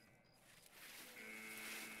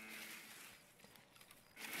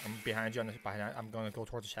 I'm behind you I'm gonna go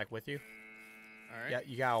towards the shack with you. All right. Yeah,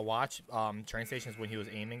 you gotta watch train stations when he was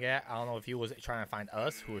aiming at. I don't know if he was trying to find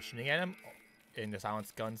us who were shooting at him, and the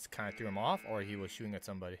silenced guns kind of threw him off, or he was shooting at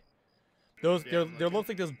somebody. There looks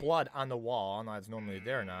like there's blood on the wall. I don't know if it's normally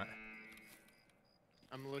there or not.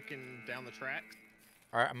 I'm looking down the tracks.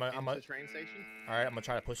 All right, I'm the train station. All right, I'm gonna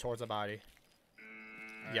try to push towards the body.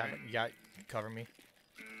 All Yeah, right. you got cover me.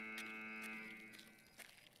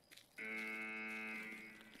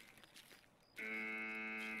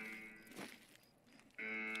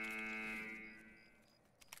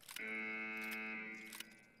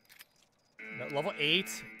 No, level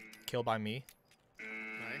 8, killed by me.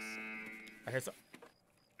 Nice. I heard some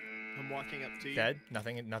I'm walking up to you. dead.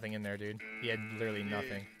 Nothing in there, dude. He had literally Yeah,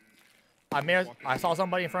 nothing. yeah. I saw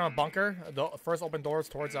somebody in front of a bunker. The first open doors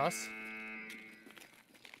towards us.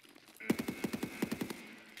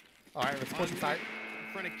 All right, let's push inside.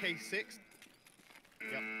 In front of K6.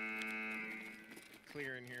 Yep.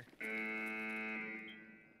 Clear in here.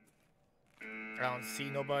 I don't see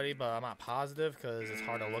nobody, but I'm not positive because it's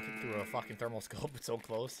hard to look through a fucking thermal scope. It's so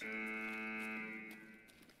close.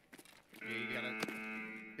 Yeah, you got a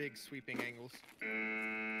big sweeping angles.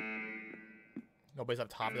 Nobody's up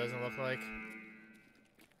top, it doesn't look like.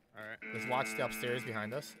 Alright. Let's watch the upstairs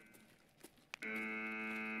behind us.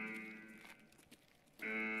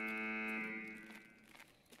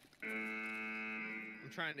 I'm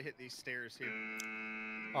trying to hit these stairs here.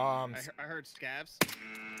 I heard scavs.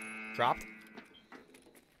 Dropped.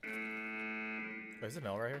 Wait, is it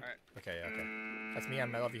metal right here? Alright. Okay, yeah, okay. That's me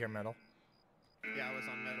on metal if you hear metal. Yeah, I was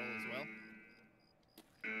on metal as well.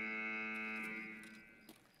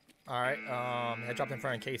 Alright, I dropped in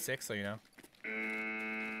front of K6, so you know.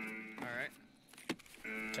 Alright.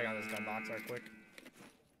 Check out this gun box right quick.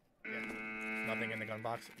 Yeah. Nothing in the gun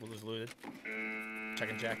box. We'll just looted.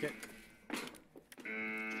 Checking jacket.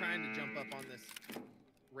 Trying to jump up on this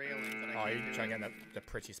railing, but I Oh, can't you're do trying it. to get in the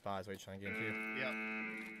pretty spot is what you're trying to get into. Yep.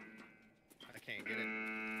 I can't get it.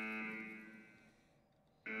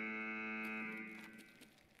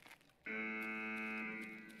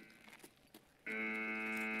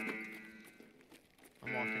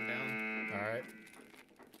 I'm walking down. Alright.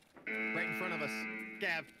 Right in front of us.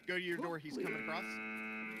 Gav, go to your door. He's coming across.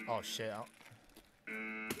 Oh shit.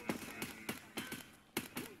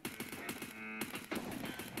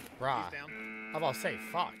 Bruh. He's down. How about say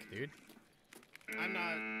fuck, dude?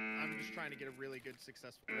 I'm just trying to get a really good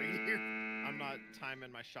successful rate here. I'm not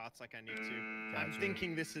timing my shots like I need to. I'm Gotcha.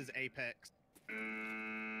 thinking this is Apex.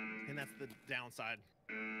 And that's the downside.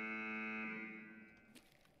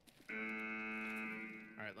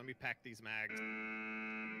 Alright, let me pack these mags.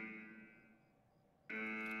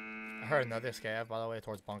 I heard another scav, by the way,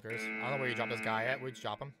 towards bunkers. I don't know where you dropped this guy at. Where'd you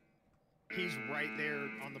drop him? He's right there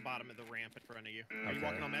on the bottom of the ramp in front of you. Are you Okay.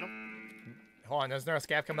 walking on metal? Hold on, isn't there a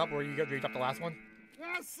scav coming up where you dropped the last one?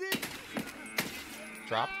 That's it.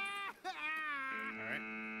 Drop. Alright.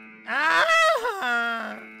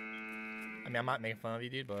 Ah! I mean, I'm not making fun of you,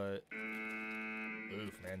 dude, but...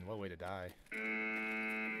 Oof, man, what a way to die.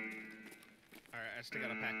 Alright, I still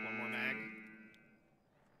gotta pack one more mag.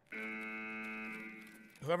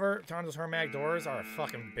 Whoever turns those Hermag doors are a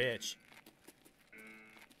fucking bitch.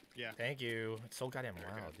 Yeah. Thank you. It's so goddamn There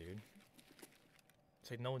we loud, dude.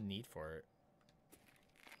 It's like no need for it.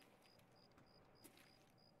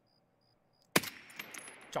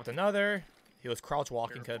 Dropped another. He was crouch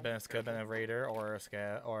walking. Could have been a raider or a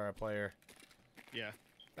scat or a player. Yeah.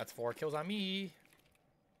 That's 4 kills on me.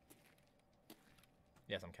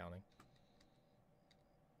 Yes, I'm counting.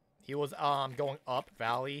 He was going up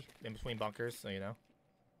valley in between bunkers, so you know.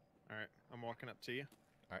 Alright, I'm walking up to you.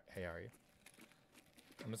 All right, hey, how are you?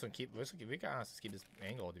 I'm just gonna keep. We gotta honestly keep this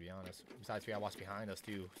angle, to be honest. Besides, we gotta watch behind us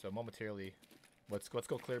too. So momentarily, let's go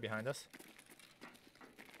clear behind us.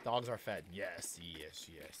 Dogs are fed. Yes, yes,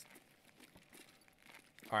 yes.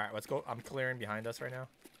 All right, let's go. I'm clearing behind us right now.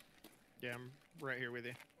 Yeah, I'm right here with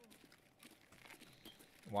you.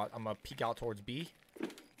 I'm gonna peek out towards B.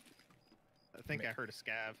 I think I heard a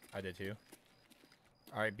scav. I did too.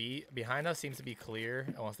 All right, B behind us seems to be clear.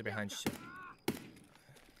 Unless they're behind.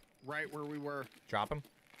 Right where we were. Drop him.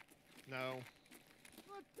 No.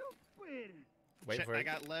 Wait Shit, for I it.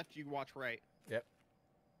 got left, you watch right. Yep.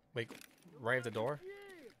 Wait, right of the door.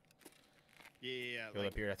 Yeah, Go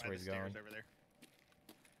up here, that's by where the he's going. stairs over there.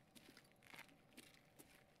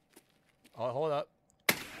 Oh, hold up.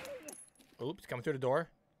 Oops, coming through the door.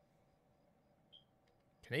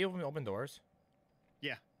 Can they open doors?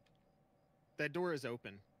 Yeah. That door is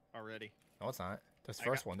open already. No, it's not. This I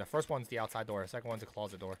first got- one. The first one's the outside door. The second one's the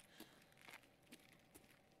closet door.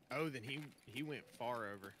 Oh, then he went far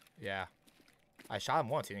over. Yeah. I shot him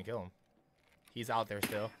once. He didn't kill him. He's out there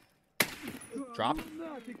still. Drop.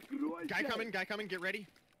 Guy coming, get ready.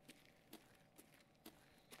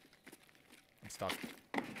 I'm stuck.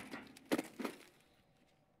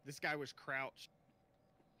 This guy was crouched.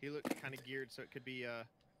 He looked kind of geared, so it could be,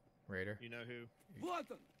 Raider. you know who.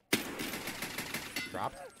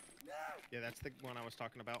 Dropped. Yeah, that's the one I was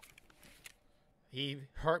talking about. He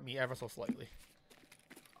hurt me ever so slightly.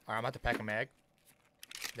 Alright, I'm about to pack a mag.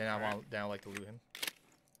 Then I like to loot him.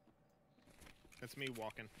 That's me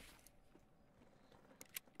walking.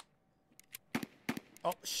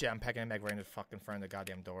 Oh shit! I'm packing a mag right in the fucking front of the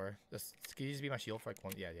goddamn door. This can you just be my shield for like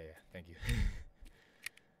one? Yeah. Thank you.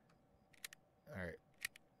 All right.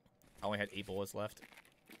 I only had 8 bullets left.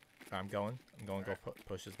 I'm going. Go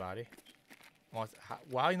push his body. Well,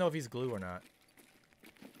 how do you know if he's glue or not?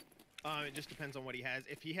 It just depends on what he has.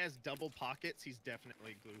 If he has double pockets, he's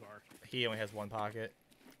definitely Gluhar. He only has one pocket.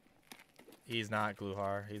 He's not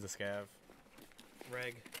Gluhar. He's a scav.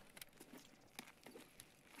 Reg.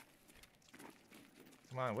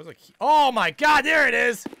 Come on, where's the key? Oh my god, there it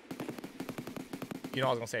is! You know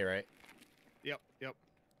what I was gonna say, right? Yep.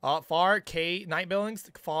 Far K night buildings,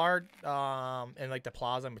 far and like the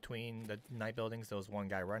plaza in between the night buildings, there was one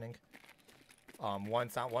guy running. One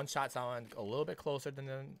shot sounded a little bit closer than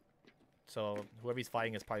the, so whoever he's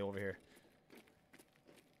fighting is probably over here.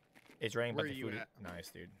 It's raining, Where but are the you food at? nice,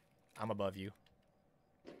 dude. I'm above you.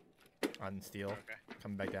 On steel. Okay.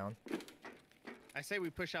 Coming back down. I say we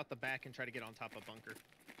push out the back and try to get on top of bunker.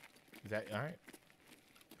 Is that alright?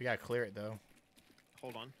 We gotta clear it though.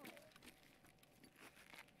 Hold on.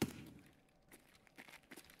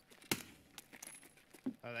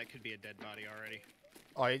 Oh, that could be a dead body already.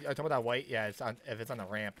 Oh, I talking about that white? Yeah, it's on. If it's on the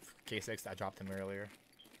ramp, K6, I dropped him earlier.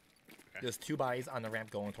 Okay. There's two bodies on the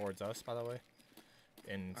ramp going towards us, by the way.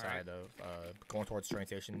 Inside of going towards train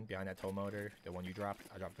station behind that tow motor, the one you dropped.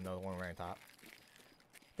 I dropped another one right on top.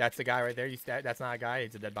 That's the guy right there. That's not a guy.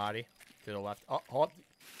 It's a dead body to the left. Oh, hold up.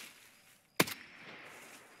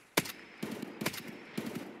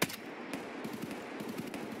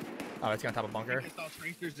 Oh, it's on top of bunker. I saw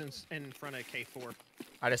tracers in front of K4.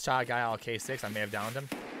 I just shot a guy out of K6. I may have downed him.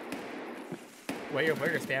 Where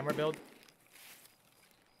your stamina build?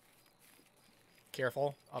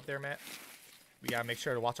 Careful up there, Matt. We gotta make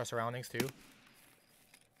sure to watch our surroundings too.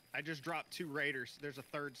 I just dropped 2 raiders. There's a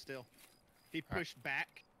third still. He pushed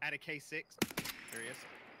back at a K6. There he is.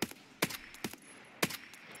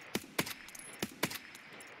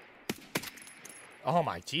 Oh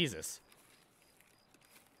my Jesus.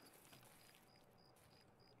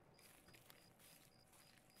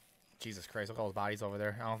 Jesus Christ, look at all those bodies over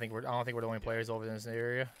there. I don't think we're the only players over in this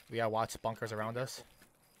area. We gotta watch bunkers around us.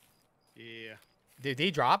 Yeah. Did he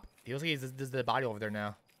drop? He looks like there's the body over there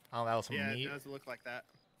now. I don't know, that was some Yeah, meat. it does look like that.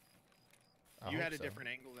 I You hope had a so. different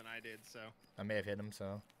angle than I did, so. I may have hit him,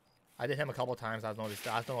 so. I did him a couple times. I don't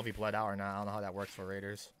know if he bled out or not. I don't know how that works for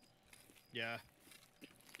raiders. Yeah.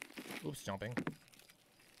 Oops, jumping.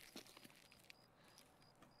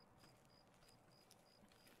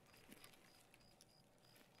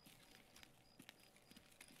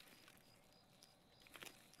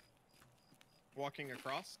 Walking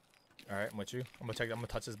across. All right, I'm with you. I'm gonna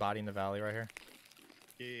touch his body in the valley right here.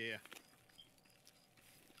 Yeah.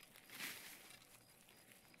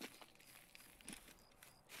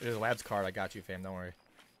 There's a labs card. I got you, fam. Don't worry.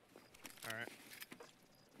 All right.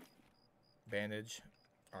 Bandage,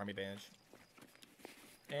 army bandage,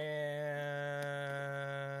 and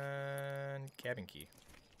cabin key.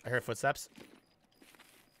 I heard footsteps.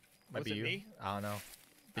 Might Was be it you. me? I don't know.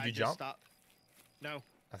 Did I you just jump? stopped. No.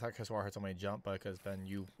 I thought I heard somebody jump, but because then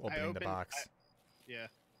you opening the box. Yeah.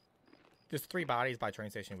 There's 3 bodies by train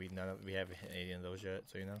station. We haven't hit any of those yet,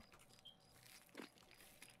 so you know.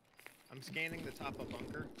 I'm scanning the top of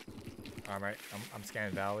bunker. All right, I'm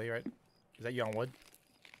scanning valley. Right? Is that you on wood?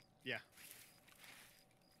 Yeah.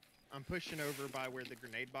 I'm pushing over by where the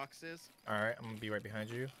grenade box is. All right, I'm gonna be right behind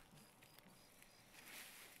you.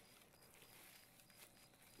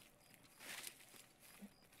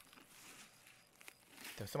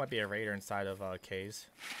 There still might be a raider inside of K's.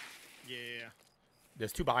 Yeah.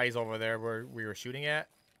 There's 2 bodies over there where we were shooting at.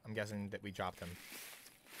 I'm guessing that we dropped them.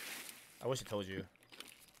 I wish I told you.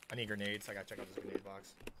 I need grenades. I gotta check out this grenade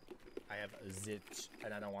box. I have a zit,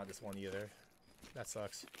 and I don't want this one either. That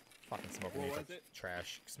sucks. Fucking smoke grenade. What was it?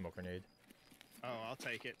 Trash smoke grenade. Oh, I'll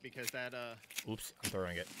take it because that Oops, I'm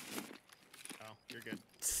throwing it. Oh, you're good.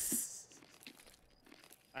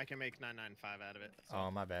 I can make 995 out of it. So.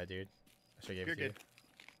 Oh, my bad, dude. I should have You're gave it to good.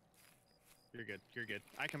 You're good. You're good.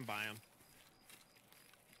 I can buy them.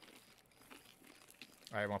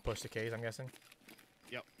 you. Alright, want to push the K's, I'm guessing?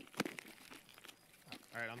 Yep.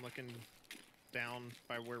 Alright, I'm looking down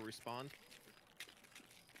by where we spawned.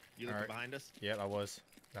 You looking Alright. behind us? Yep, I was.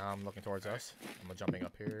 Now I'm looking towards us. I'm jumping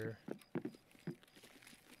up here.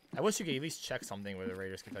 I wish you could at least check something where the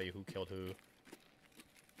raiders can tell you who killed who.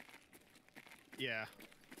 Yeah.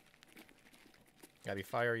 Gotta be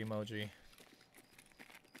fire emoji.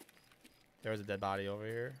 There was a dead body over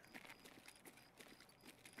here.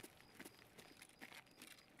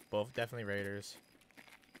 Both definitely raiders.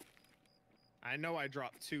 I know I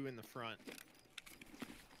dropped 2 in the front.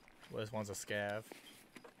 Well, this one's a scav.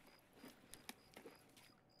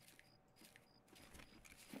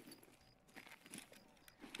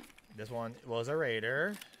 This one was a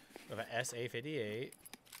raider with an SA-58.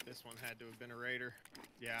 This one had to have been a raider.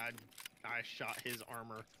 Yeah, I shot his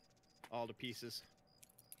armor all to pieces.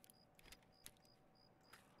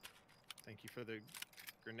 Thank you for the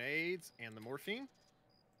grenades and the morphine.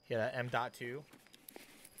 Yeah, that M.2.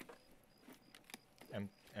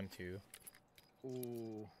 M2.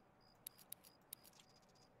 Ooh.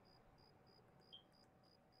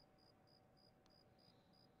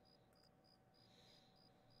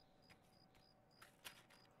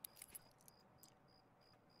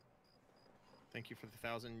 Thank you for the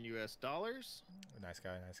 $1,000 US. Nice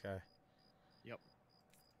guy, nice guy. Yep.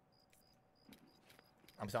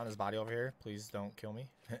 I'm selling his body over here. Please don't kill me.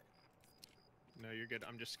 No, you're good.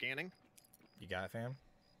 I'm just scanning. You got it, fam?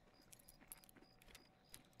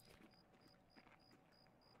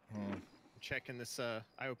 I'm checking this.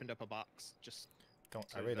 I opened up a box. Just Don't.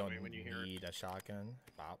 So I really that don't way when you hear it- need a shotgun.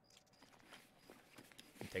 Bop.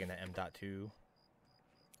 I'm taking the M.2.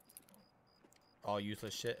 All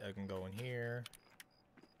useless shit I can go in here.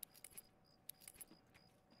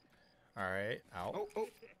 Alright, out. oh,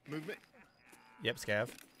 movement. Yep, scav.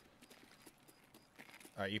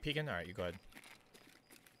 Alright, you peeking? Alright, you go ahead.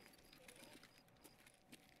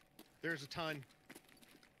 There's a ton.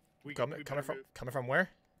 We Coming better from move. coming from where?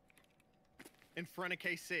 In front of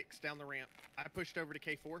K6 down the ramp. I pushed over to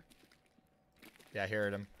K4. Yeah, I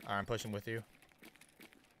heard him. Alright, I'm pushing with you.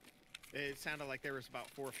 It sounded like there was about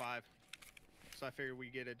 4 or 5. So I figured we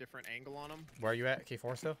get a different angle on them. Where are you at?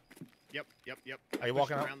 K4 still? Yep. Are you Pushed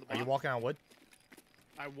walking on? around the Are you block. walking on wood?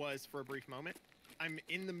 I was for a brief moment. I'm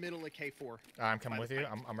in the middle of K4. I'm coming By with the you.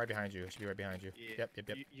 pipe. I'm right behind you. I should be right behind you. Yeah.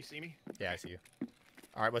 Yep. You see me? Yeah, I see you.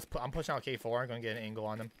 All right, I'm pushing out K4. I'm gonna get an angle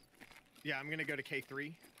on them. Yeah, I'm gonna go to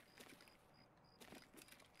K3.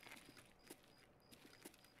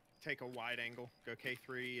 Take a wide angle. Go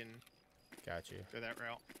K3 and Got you. go that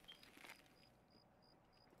route.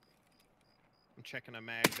 I'm checking a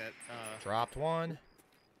mag that. Dropped one.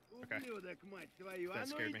 Okay. Ублюдок, мать твою! That А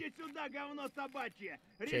ну scared me. иди сюда, говно собачье!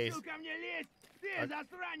 Чейз. Решил ко мне лезть? Ты А-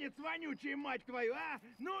 засранец вонючий, мать твою, а?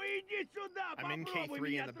 Ну иди сюда, I'm in попробуй K3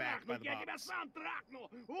 меня in the back by трахнуть! the Я тебя box. сам трахну!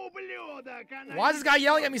 Ублюдок! Why is this guy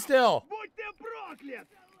yelling at me still? Будь ты проклят!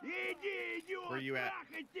 Иди, идиот! Where you at?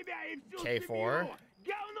 Трахать тебя и всю K4. семью!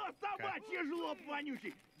 Говно собачье, жлоб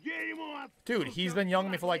вонючий! Дерьмо! Dude, сука, he's been yelling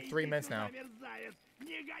at me for like падла, 3 иди minutes сюда, now. мерзавец!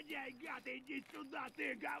 Негодяй, гад, иди сюда,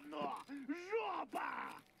 ты говно!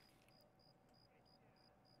 Жопа!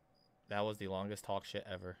 That was the longest talk shit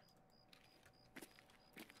ever.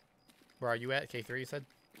 Where are you at? K3, you said?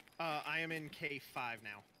 I am in K5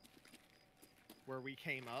 now. Where we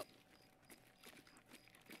came up.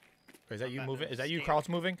 Or is that I'm you not moving? Is that you, scanning. Kraus,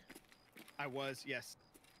 moving? I was, yes.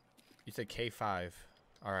 You said K5.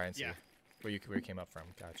 All right, I see. Yeah. Where you came up from?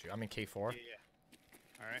 Got you. I'm in K4.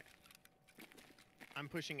 Yeah. All right. I'm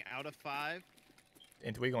pushing out of 5.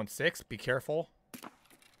 And we going 6? Be careful.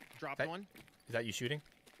 Dropped That- one. Is that you shooting?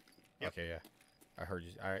 Yep. Okay, yeah. I heard you.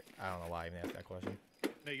 I don't know why I even asked that question.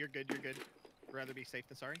 No, you're good. You're good. Rather be safe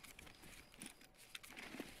than sorry.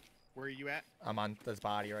 Where are you at? I'm on this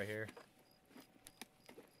body right here.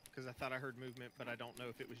 Because I thought I heard movement, but I don't know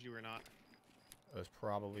if it was you or not. It was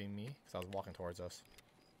probably me because I was walking towards us.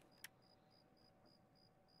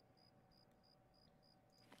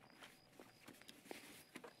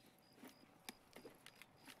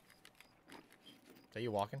 Is that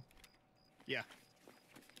you walking? Yeah.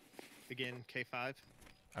 Again, K5.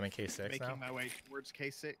 I'm in K6 Making now. my way towards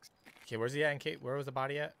K6. Okay, where's he at? In K? Where was the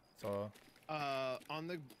body at? So,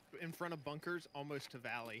 In front of bunkers, almost to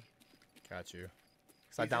valley. got you.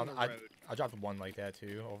 Cause He's on the road. I dropped one like that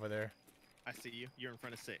too over there. I see you. You're in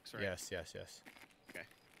front of 6, right? Yes.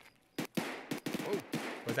 Oh,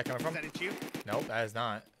 Where's that coming is from? that it you? Nope, that is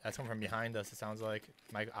not. That's coming from behind us. It sounds like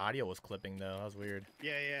my audio was clipping though. That was weird.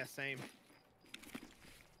 Yeah, same.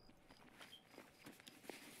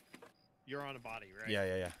 You're on a body, right?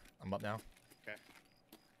 Yeah. I'm up now. Okay.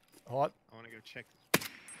 Hold up. I want to go check.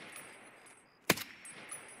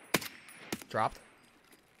 Dropped.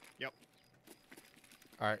 Yep.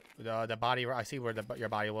 All right. The body. I see where your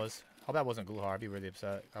body was. Hope that wasn't Gluhar. I'd be really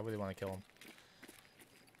upset. I really want to kill him.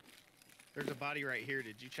 There's a body right here.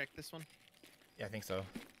 Did you check this one? Yeah, I think so.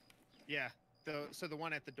 Yeah. So the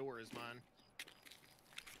one at the door is mine.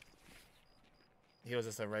 He was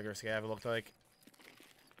just a regular scav. It looked like.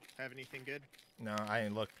 Have anything good? No, I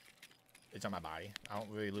didn't look. It's on my body. I don't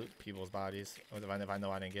really loot people's bodies if I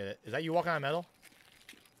know I didn't get it. Is that you walking on metal?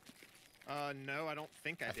 No, I don't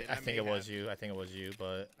think I did. I think it was have. you. I think it was you,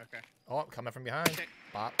 but. Okay. Oh, coming from behind. Check.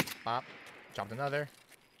 Bop, bop. Dropped another.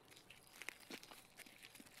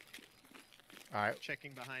 All right,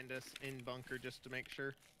 Checking behind us in bunker just to make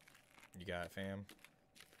sure. you got it, fam.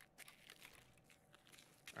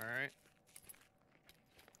 All right.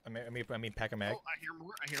 I mean, pack a mag. Oh,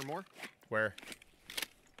 I hear more. Where?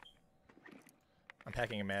 I'm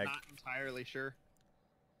packing a mag. Not entirely sure.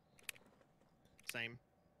 Same.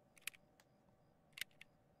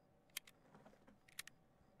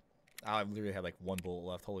 I literally had like 1 bullet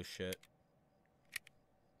left. Holy shit.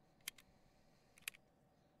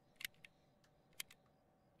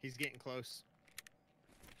 He's getting close.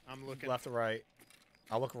 I'm looking. Left or right?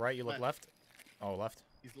 I'll look right. You look left. Oh, left.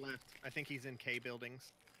 He's left. I think he's in K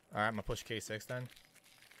buildings. All right, I'm gonna push K6 then.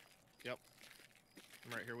 Yep.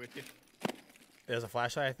 I'm right here with you. There's a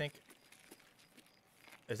flashlight, I think.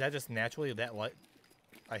 Is that just naturally that light?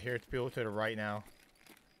 I hear people to the right now.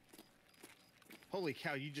 Holy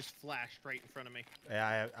cow! You just flashed right in front of me.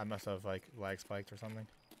 Yeah, I must have like lag spiked or something.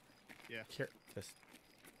 Yeah. Here, just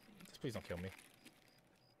please don't kill me.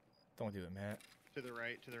 Don't do it, Matt. To the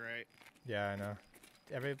right. To the right. Yeah, I know.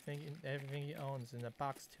 Everything he owns in the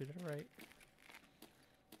box to the right.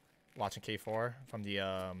 Watching K4 from the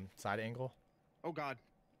side angle. Oh God.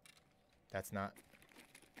 That's not.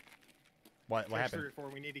 What happened? 4,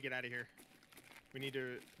 we need to get out of here. We need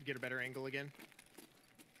to get a better angle again.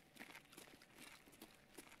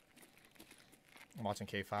 I'm watching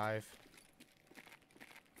K5.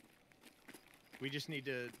 We just need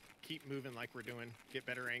to keep moving like we're doing. Get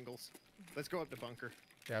better angles. Let's go up to bunker.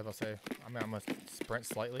 Yeah, I was gonna say. I'm gonna sprint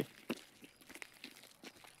slightly.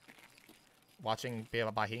 Watching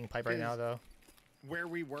by heating pipe right now though. Where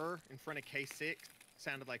we were in front of K6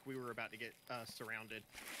 sounded like we were about to get surrounded.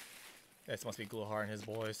 This must be Gluhar and his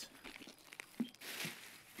boys. Is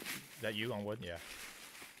that you on wood? Yeah.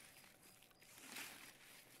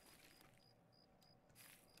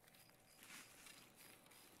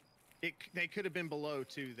 They could have been below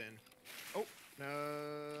too then. Oh,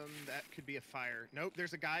 that could be a fire. Nope,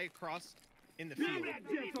 there's a guy across in the field.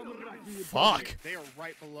 Fuck! They are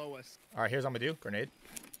right below us. Alright, here's what I'm gonna do. Grenade.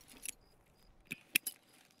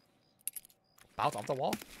 Bounce off the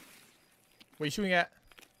wall. What are you shooting at?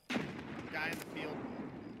 Guy in the field.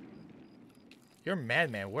 You're a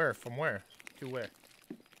madman. Where? From where? To where?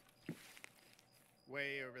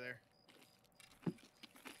 Way over there.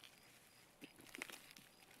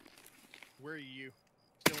 Where are you?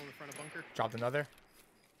 Still in the front of bunker? Dropped another.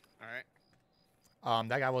 Alright.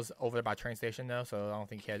 That guy was over there by train station though, so I don't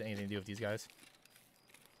think he had anything to do with these guys.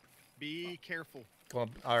 Be careful. Going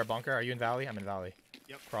our bunker. Are you in Valley? I'm in Valley.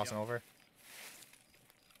 Yep. Crossing yep. over.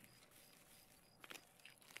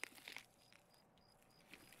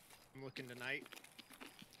 I'm looking tonight.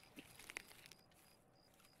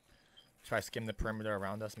 Try to skim the perimeter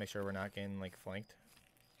around us, make sure we're not getting like flanked.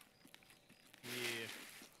 Yeah.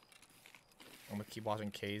 I'm gonna keep watching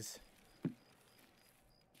K's.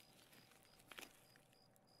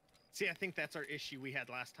 See, I think that's our issue we had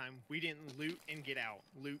last time. We didn't loot and get out.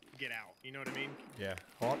 Loot, get out. You know what I mean? Yeah.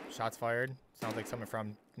 Oh, shots fired. Sounds like something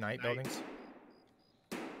from night buildings.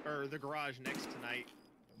 Or the garage next to night.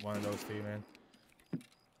 One of those two, man.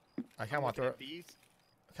 I kind of want to throw. These.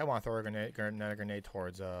 I kind of want to throw a grenade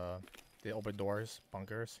towards the open doors,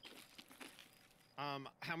 bunkers.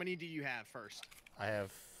 How many do you have first? I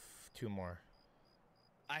have 2 more.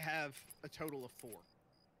 I have a total of 4.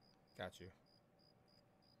 Got you.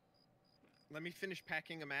 Let me finish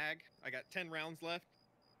packing a mag. I got 10 rounds left.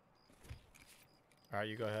 All right,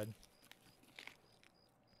 you go ahead.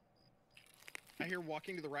 I hear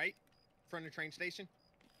walking to the right, front of train station.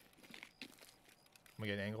 I'm gonna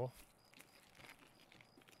get an angle.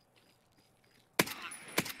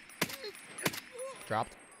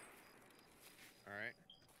 Dropped. All right.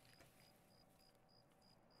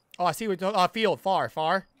 Oh, I see. Field, far.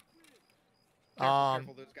 Careful,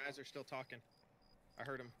 careful. Those guys are still talking. I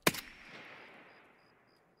heard them.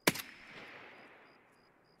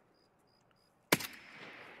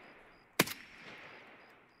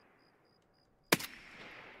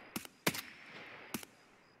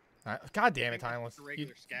 God damn it, Timeless. A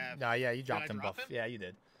regular scav. Nah, yeah, you dropped him drop buff. him? Yeah, you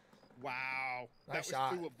did. Wow. Nice that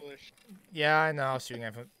shot. was through a bush. Yeah, I know. I was shooting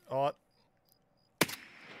at him. Oh.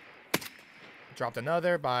 Dropped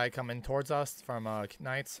another by coming towards us from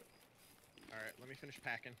Knights. All right, let me finish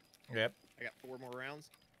packing. Yep. I got 4 more rounds.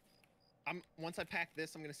 Once I pack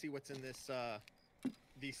this, I'm gonna see what's in this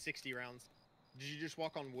these 60 rounds. Did you just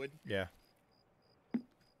walk on wood? Yeah.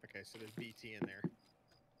 Okay, so there's BT in there.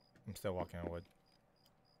 I'm still walking on wood.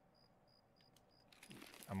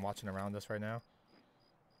 I'm watching around us right now.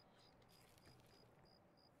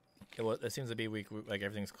 It seems to be weak. Like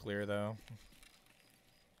everything's clear though.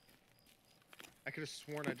 I could have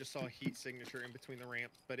sworn I just saw a heat signature in between the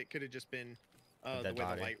ramps, but it could have just been the way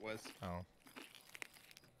body. the light was. Oh.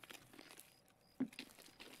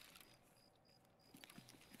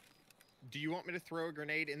 Do you want me to throw a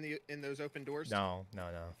grenade in those open doors? No.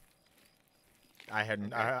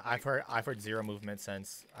 I've heard zero movement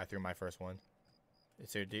since I threw my first one.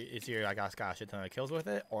 It's either I got a shit ton of kills with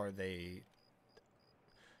it, or they,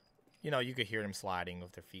 you know, you could hear them sliding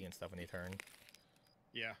with their feet and stuff when they turn.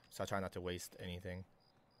 Yeah. So I try not to waste anything.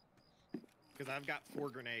 Because I've got 4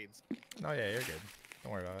 grenades. Oh yeah, you're good.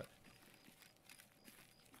 Don't worry about it.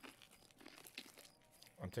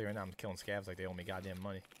 I'm telling you right now, I'm killing scavs like they owe me goddamn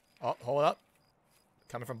money. Oh, hold up.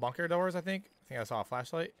 Coming from bunker doors, I think. I think I saw a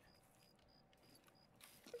flashlight.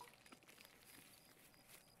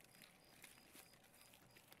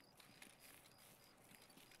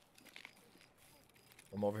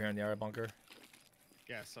 I'm over here in the other bunker.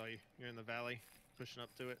 Yeah, I saw you. You're in the valley, pushing up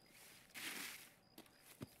to it.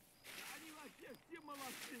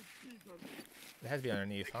 It has to be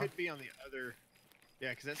underneath, It huh? could be on the other. Yeah,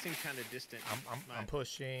 because that seems kind of distant. I'm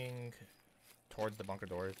pushing towards the bunker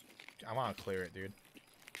doors. I want to clear it, dude.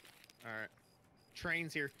 All right.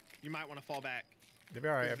 Train's here. You might want to fall back. They'll be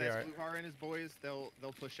alright. If They'll be that's alright. Lugar and his boys, they'll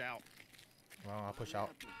push out. Well, I'll push out.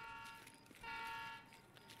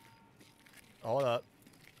 Hold up.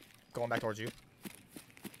 Going back towards you.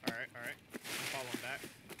 All right, all right. I'm following back.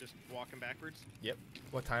 Just walking backwards. Yep.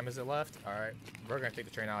 What time is it left? Alright. We're gonna take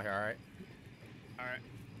the train out here, alright? All right.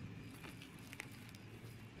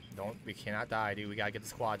 We cannot die, dude. We gotta get the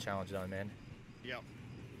squad challenge done, man. Yep.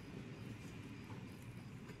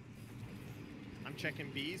 I'm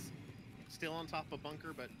checking B's. Still on top of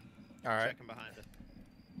bunker, but Alright. checking behind it.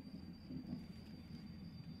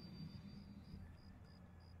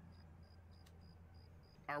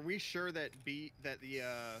 Are we sure that the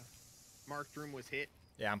marked room was hit?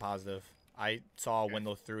 Yeah, I'm positive. I saw a Okay.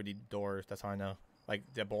 window through the doors. That's how I know. Like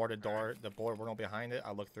the boarded door, the board window behind it.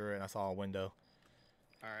 I looked through it and I saw a window.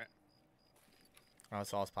 All right. I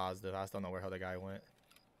saw it's positive. I just don't know where the hell the guy went.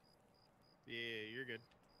 Yeah, you're good.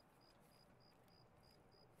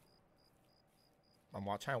 I'm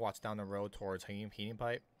trying to watch down the road towards heating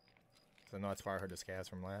pipe. Cause I know that's where I heard the scavs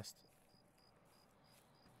from last.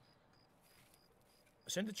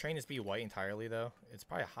 Shouldn't the train just be white entirely though? It's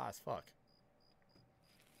probably hot as fuck.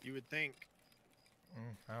 You would think.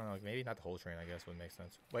 I don't know. Maybe not the whole train. I guess would make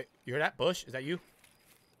sense. Wait, you hear that? Bush? Is that you?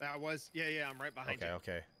 That was. Yeah, yeah. I'm right behind Okay, you.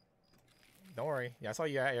 okay. Don't worry. Yeah, I saw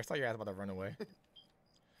you. I saw your ass about to run away.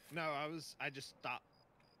 No, I just stopped.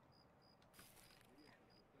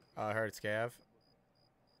 I heard scav.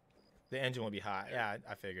 The engine would be hot. Yeah,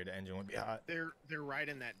 I figured the engine would be hot. They're right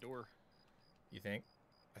in that door. You think?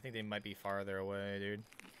 I think they might be farther away, dude.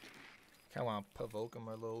 Kind of want to provoke them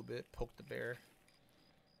a little bit. Poke the bear.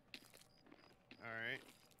 All right.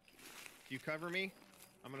 You cover me.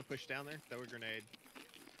 I'm gonna push down there. Throw a grenade.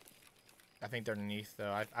 I think they're underneath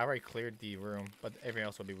though. I already cleared the room, but everything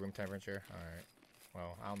else will be room temperature. All right.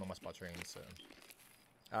 Well, I don't know much about trains, so.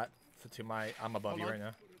 I'm above Hold you on. right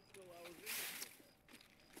now.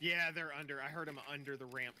 Yeah, they're under. I heard them under the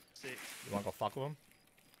ramp. 6. You want to go fuck with them?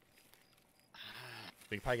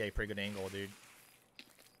 We could probably get a pretty good angle, dude.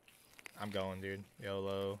 I'm going, dude.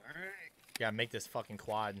 YOLO. All right. You gotta make this fucking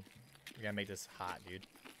quad. You gotta make this hot, dude.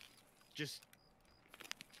 Just.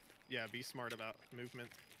 Yeah, be smart about movement.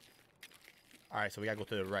 Alright, so we gotta go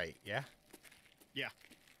to the right, yeah? Yeah.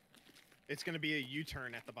 It's gonna be a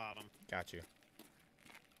U-turn at the bottom. Got you.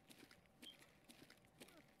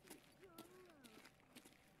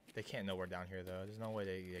 They can't know we're down here, though. There's no way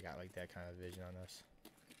they got, like, that kind of vision on us.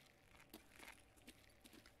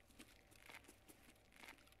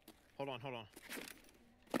 Hold on, hold on.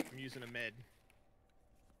 I'm using a med.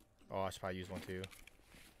 Oh, I should probably use one, too.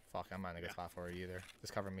 Fuck, I'm not in a good Yeah. spot for it either.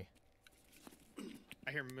 Just cover me.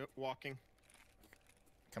 I hear walking.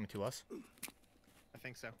 Coming to us? I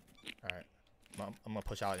think so. Alright. I'm gonna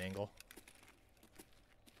push out an angle.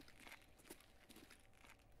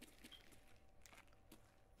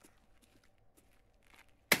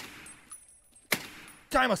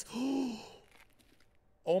 Time us!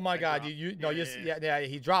 Oh my god, dropped. yeah,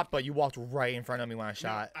 he dropped, but you walked right in front of me when I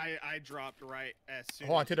shot. No, I dropped right as soon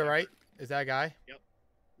Hold on, as to the I right. heard- Is that a guy?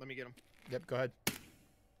 Let me get him. Yep, go ahead.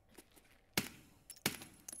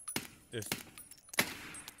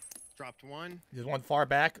 Dropped one. There's one far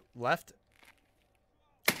back, left.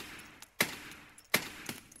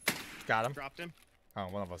 Got him. Dropped him. Oh,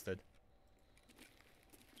 one of us did.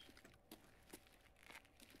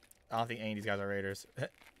 I don't think any of these guys are raiders.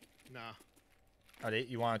 Nah. Are they?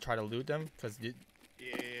 You want to try to loot them? Cause you,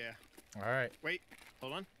 Yeah. all right. Wait.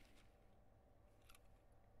 Hold on.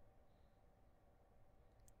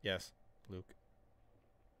 Yes, Luke.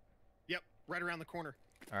 Yep. Right around the corner.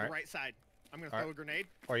 All right. The right side. I'm gonna All throw right. a grenade.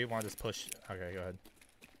 Or you want to just push? Okay, go ahead.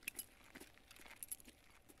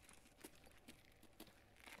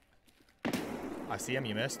 I see him.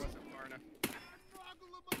 You missed. Wasn't far enough.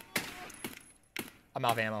 I'm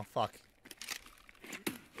out of ammo. Fuck.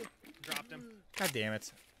 Dropped him. God damn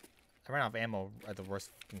it. I ran out of ammo at the worst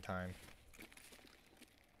fucking time.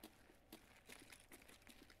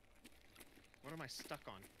 What am I stuck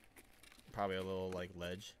on? Probably a little, like,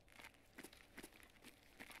 ledge.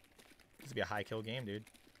 This would be a high kill game, dude.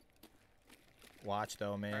 Watch,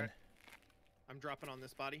 though, man. Alright. I'm dropping on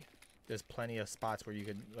this body. There's plenty of spots where you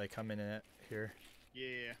could, like, come in it here.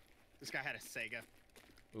 Yeah. This guy had a Sega.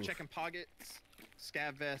 Oof. Checking pockets,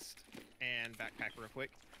 scav vest, and backpack real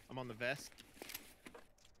quick. I'm on the vest.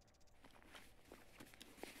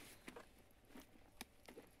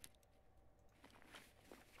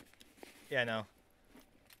 Yeah, no.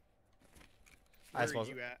 Where I suppose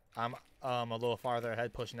are you at? I'm a little farther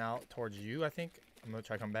ahead, pushing out towards you. I think I'm gonna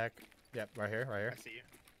try to come back. Yep, right here, right here. I see you.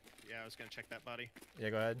 Yeah, I was gonna check that body.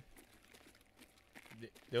 Yeah, go ahead.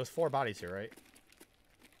 There was 4 bodies here, right?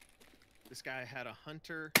 This guy had a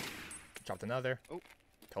hunter. Dropped another. Oh,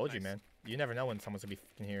 told you, nice. man. You never know when someone's gonna be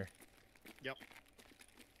fucking here. Yep.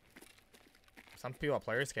 Some people are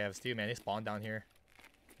player scavs too, man. They spawn down here.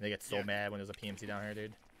 They get so Yeah. mad when there's a PMC down here,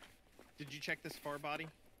 dude. Did you check this far body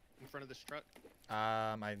in front of this truck?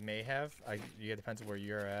 I may have. Yeah, depends on where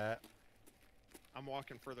you're at. I'm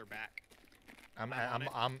walking further back. I'm on it.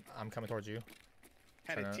 I'm coming towards you.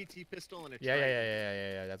 Had a Tryna- TT pistol and a Yeah, yeah, trident. yeah, yeah,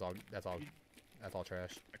 yeah, yeah. That's all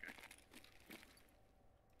trash. Okay.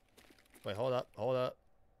 Wait, hold up.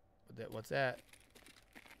 What's that?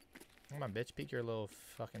 Come on, bitch, peek your little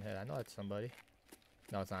fucking head. I know that's somebody.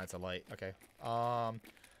 No, it's not. It's a light. Okay.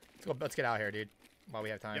 Let's go. Let's get out here, dude. While we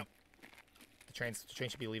have time. Yep. The train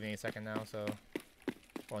should be leaving any second now. So,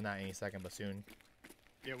 well, not any second, but soon.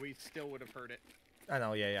 Yeah, we still would have heard it. I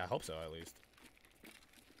know. Yeah. I hope so, at least.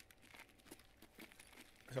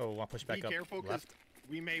 So, want to push back Be up careful, because left?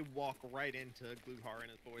 we may walk right into Gluhar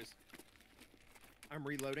and his boys. I'm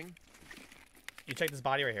reloading. You check this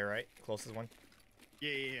body right here, right? Closest one.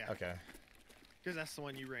 Yeah. Okay. Because that's the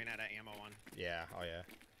one you ran out of ammo on. Yeah. Oh yeah.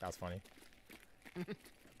 That was funny.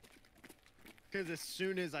 Because as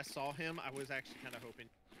soon as I saw him, I was actually kind of hoping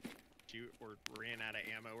you or ran out of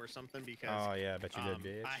ammo or something, because Oh yeah. I bet you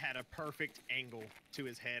did, bitch. I had a perfect angle to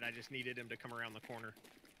his head. I just needed him to come around the corner.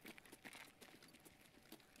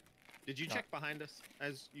 Did you No. check behind us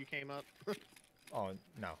as you came up? Oh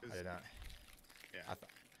no, I did not. Yeah. I thought.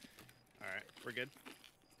 All right, we're good.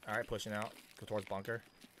 All right, pushing out. Go towards bunker.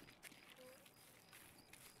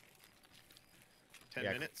 10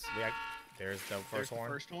 minutes. There's the There's first the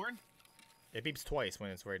horn. first horn. It beeps twice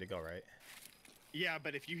when it's ready to go, right? Yeah,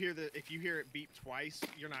 but if you hear it beep twice,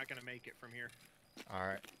 you're not gonna make it from here. All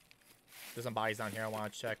right. There's some bodies down here I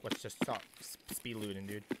want to check. Let's just stop speed looting,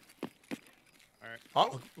 dude. All right.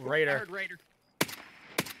 Oh, I Raider. heard Raider.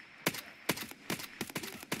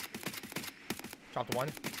 Dropped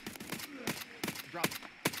one. Drop.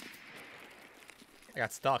 I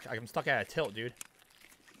got stuck. I'm stuck at a tilt, dude.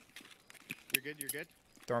 You're good. You're good.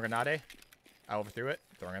 Throwing a grenade. I overthrew it.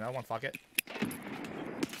 Throwing another one. Fuck it.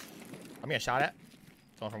 I'm getting shot at.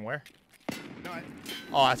 Going from where? No,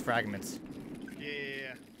 Oh, that's fragments.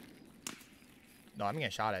 yeah. No, I'm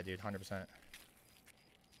getting shot at, dude. 100%.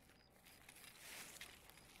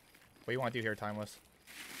 What do you want to do here, Timeless?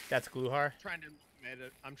 That's Gluhar.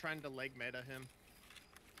 I'm trying to leg meta him.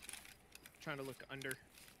 Trying to look under.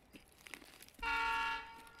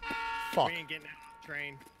 Fuck. We ain't getting out of the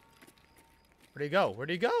train. Where'd he go? Where'd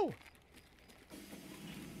he go?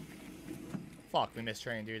 Fuck, we missed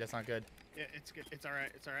train, dude. That's not good. Yeah, it's good. It's all right.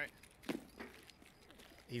 It's all right.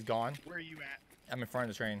 He's gone. Where are you at? I'm in front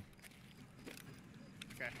of the train.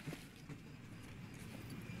 Okay.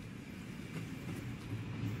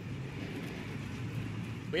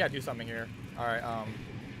 We gotta do something here. Alright,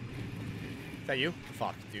 is that you?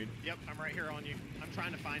 Fuck, dude. Yep, I'm right here on you. I'm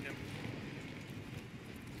trying to find him.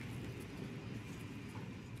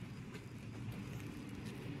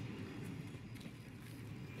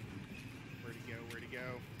 Where'd he go? Where'd he go?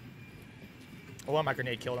 I wonder if my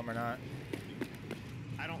grenade killed him or not.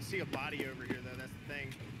 I don't see a body over here, though. That's the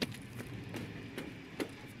thing.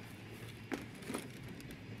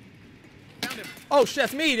 Found him. Oh shit,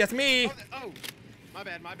 that's me! That's me! Oh, my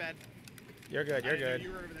bad. My bad. You're good, you're I didn't know good.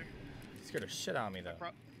 You were over there. You scared the shit out of me, though.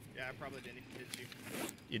 Yeah, I probably didn't hit you.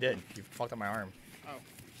 You did. You fucked up my arm. Oh,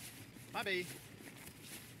 my bad.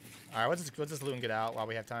 Alright, let's just loot and get out while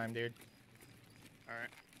we have time, dude. All right.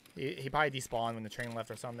 He probably despawned when the train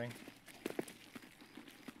left or something.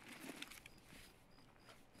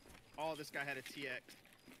 Oh, this guy had a TX.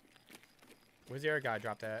 Where's the other guy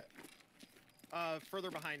dropped at?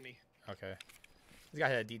 Further behind me. Okay. This guy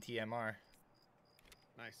had a DTMR.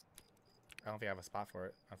 Nice. I don't think I have a spot for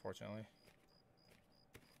it, unfortunately.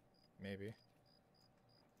 Maybe.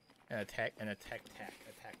 And a tech tech.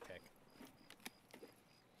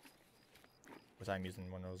 Which I'm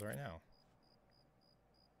using one of those right now.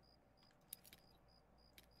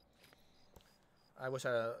 I wish I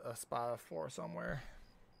had a spot of 4 somewhere.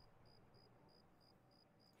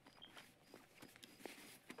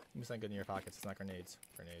 Give me something good in your pockets. It's not grenades.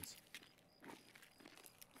 Grenades.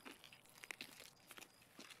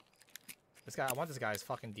 This guy, I want this guy's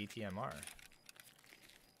fucking DTMR.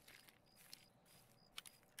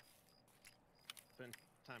 Spend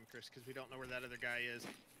time, Chris, because we don't know where that other guy is.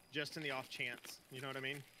 Just in the off chance. You know what I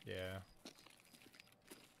mean? Yeah.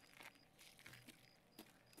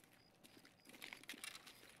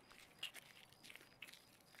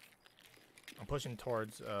 I'm pushing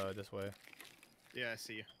towards this way. Yeah, I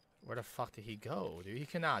see you. Where the fuck did he go, dude? He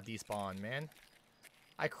cannot despawn, man.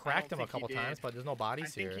 I cracked him a think he couple times, did. but there's no bodies I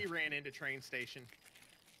think here. he ran into train station.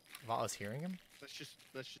 If I was hearing him? Let's just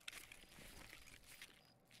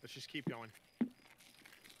keep going.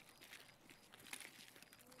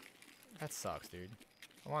 That sucks, dude.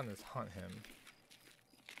 I wanted to hunt him.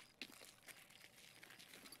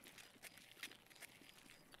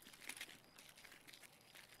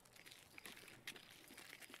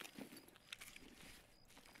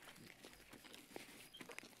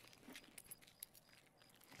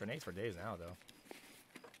 Grenades for days now, though.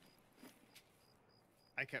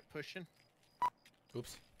 I kept pushing.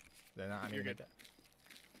 Oops. They're not. I mean, You're good.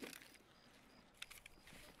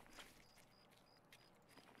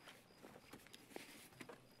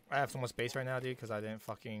 I have so much space right now, dude, because I didn't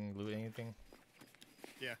fucking loot anything.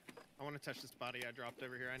 Yeah. I want to touch this body I dropped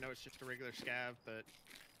over here. I know it's just a regular scav, but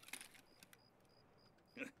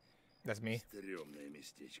That's me Стрёмное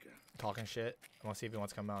местечко. talking shit. I want to see if he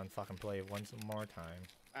wants to come out and fucking play once more time.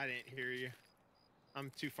 I didn't hear you.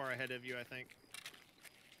 I'm too far ahead of you, I think.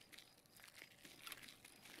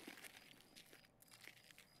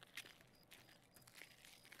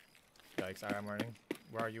 Yikes, I'm running.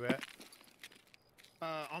 Where are you at?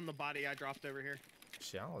 On the body I dropped over here.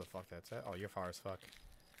 Shit, I don't know what the fuck that's at. Oh, you're far as fuck.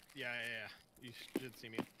 Yeah. You should see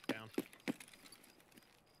me down.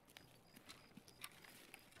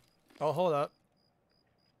 Oh, hold up.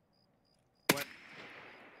 What?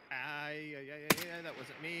 Yeah, that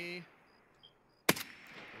wasn't me.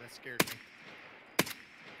 That scared me.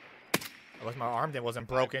 It was my arm that wasn't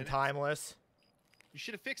broken, minutes. timeless. You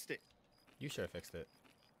should have fixed it. You should have fixed it.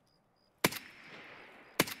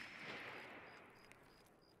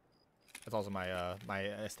 That's also my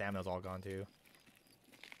my stamina's all gone too.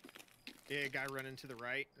 Yeah, guy running to the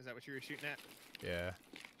right. Is that what you were shooting at? Yeah.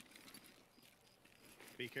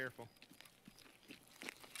 Be careful.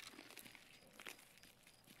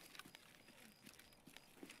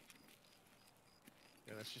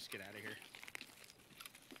 Yeah, let's just get out of here.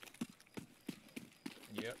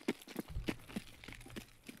 Yep.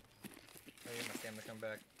 I need my stamina to come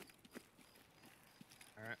back.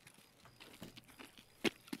 All right.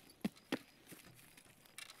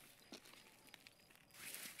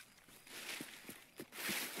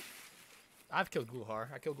 I've killed Gluhar.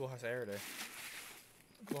 I killed Gluhar Saturday.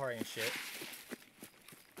 Gluhar ain't shit.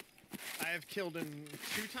 I have killed him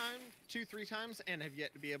 3 times, and have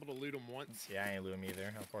yet to be able to loot him once. Yeah, I ain't loot him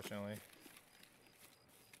either, unfortunately.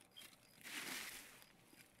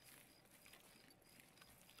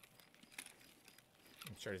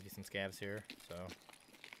 I'm sure there's be some scavs here, so.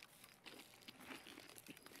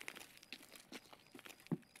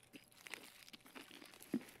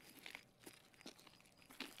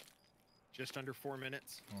 Just under 4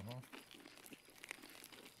 minutes.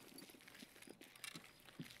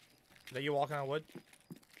 Is that you walking on wood?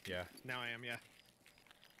 Yeah. Now I am, yeah.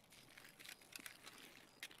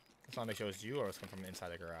 Just want to make sure it's you or it's coming from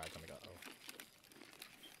inside the garage. I'm like, uh-oh.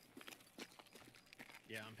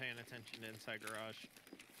 Yeah, I'm paying attention to inside garage.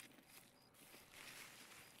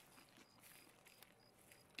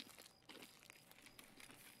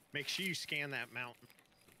 Make sure you scan that mountain.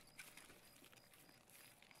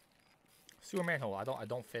 Sewer manhole. I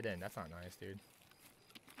don't fit in. That's not nice, dude.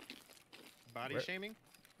 Body Where- shaming?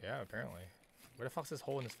 Yeah, apparently. Where the fuck's this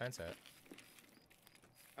hole in this fence at?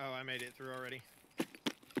 Oh, I made it through already.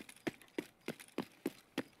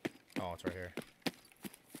 Oh, it's right here.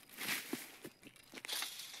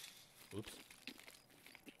 Oops.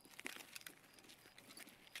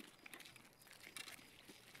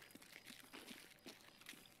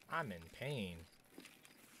 I'm in pain.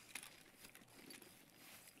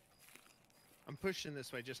 I'm pushing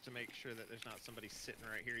this way just to make sure that there's not somebody sitting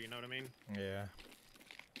right here, you know what I mean? Yeah.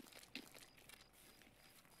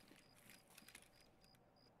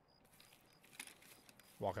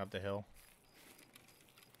 Walking up the hill.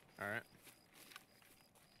 Alright.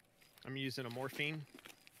 I'm using a morphine.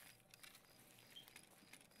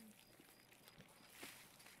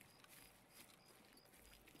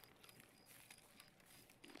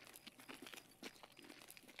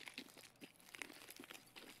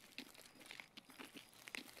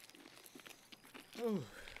 Ooh.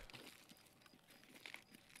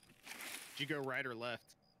 Did you go right or left?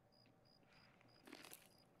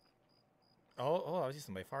 Oh, I see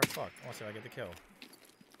somebody far as fuck. I want to see if I get the kill.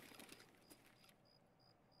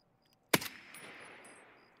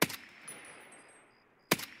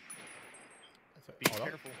 Be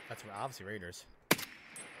careful. That's obviously Raiders.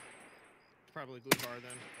 It's probably blue car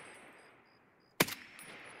then.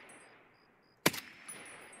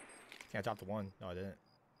 Can't I drop the one? No, I didn't.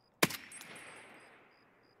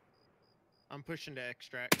 I'm pushing to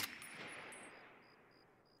extract.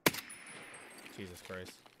 Jesus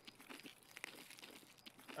Christ.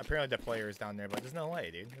 Apparently the player is down there, but there's no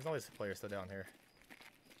way, dude. There's always a player still down here.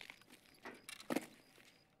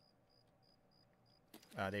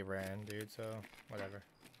 They ran, dude, so whatever.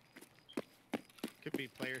 Could be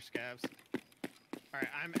player scavs. Alright,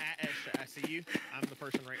 I'm at extract. I see you. I'm the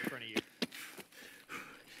person right in front of you.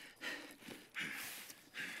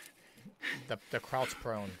 The crouch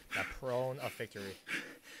prone. The prone of victory.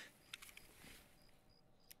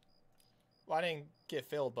 Well, I didn't get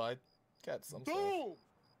filled, bud. Got some stuff. Boom!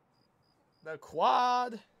 The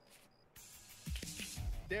quad.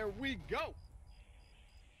 There we go.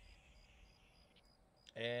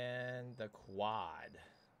 And the quad.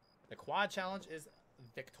 The quad challenge is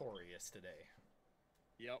victorious today.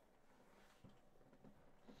 Yep.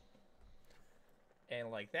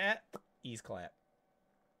 And like that, ease clap.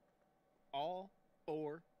 All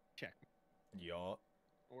 4 check. Yup.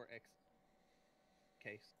 Or X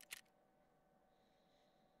case.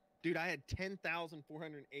 Dude, I had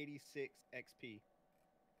 10,486 XP.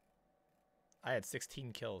 I had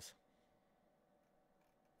 16 kills.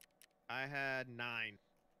 I had 9.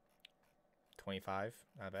 25.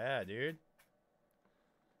 Not bad, dude.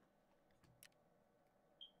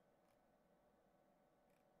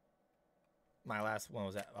 My last one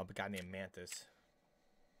was a guy named Mantis.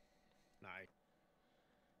 Nice.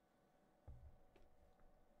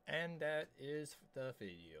 And that is the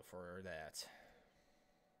video for that.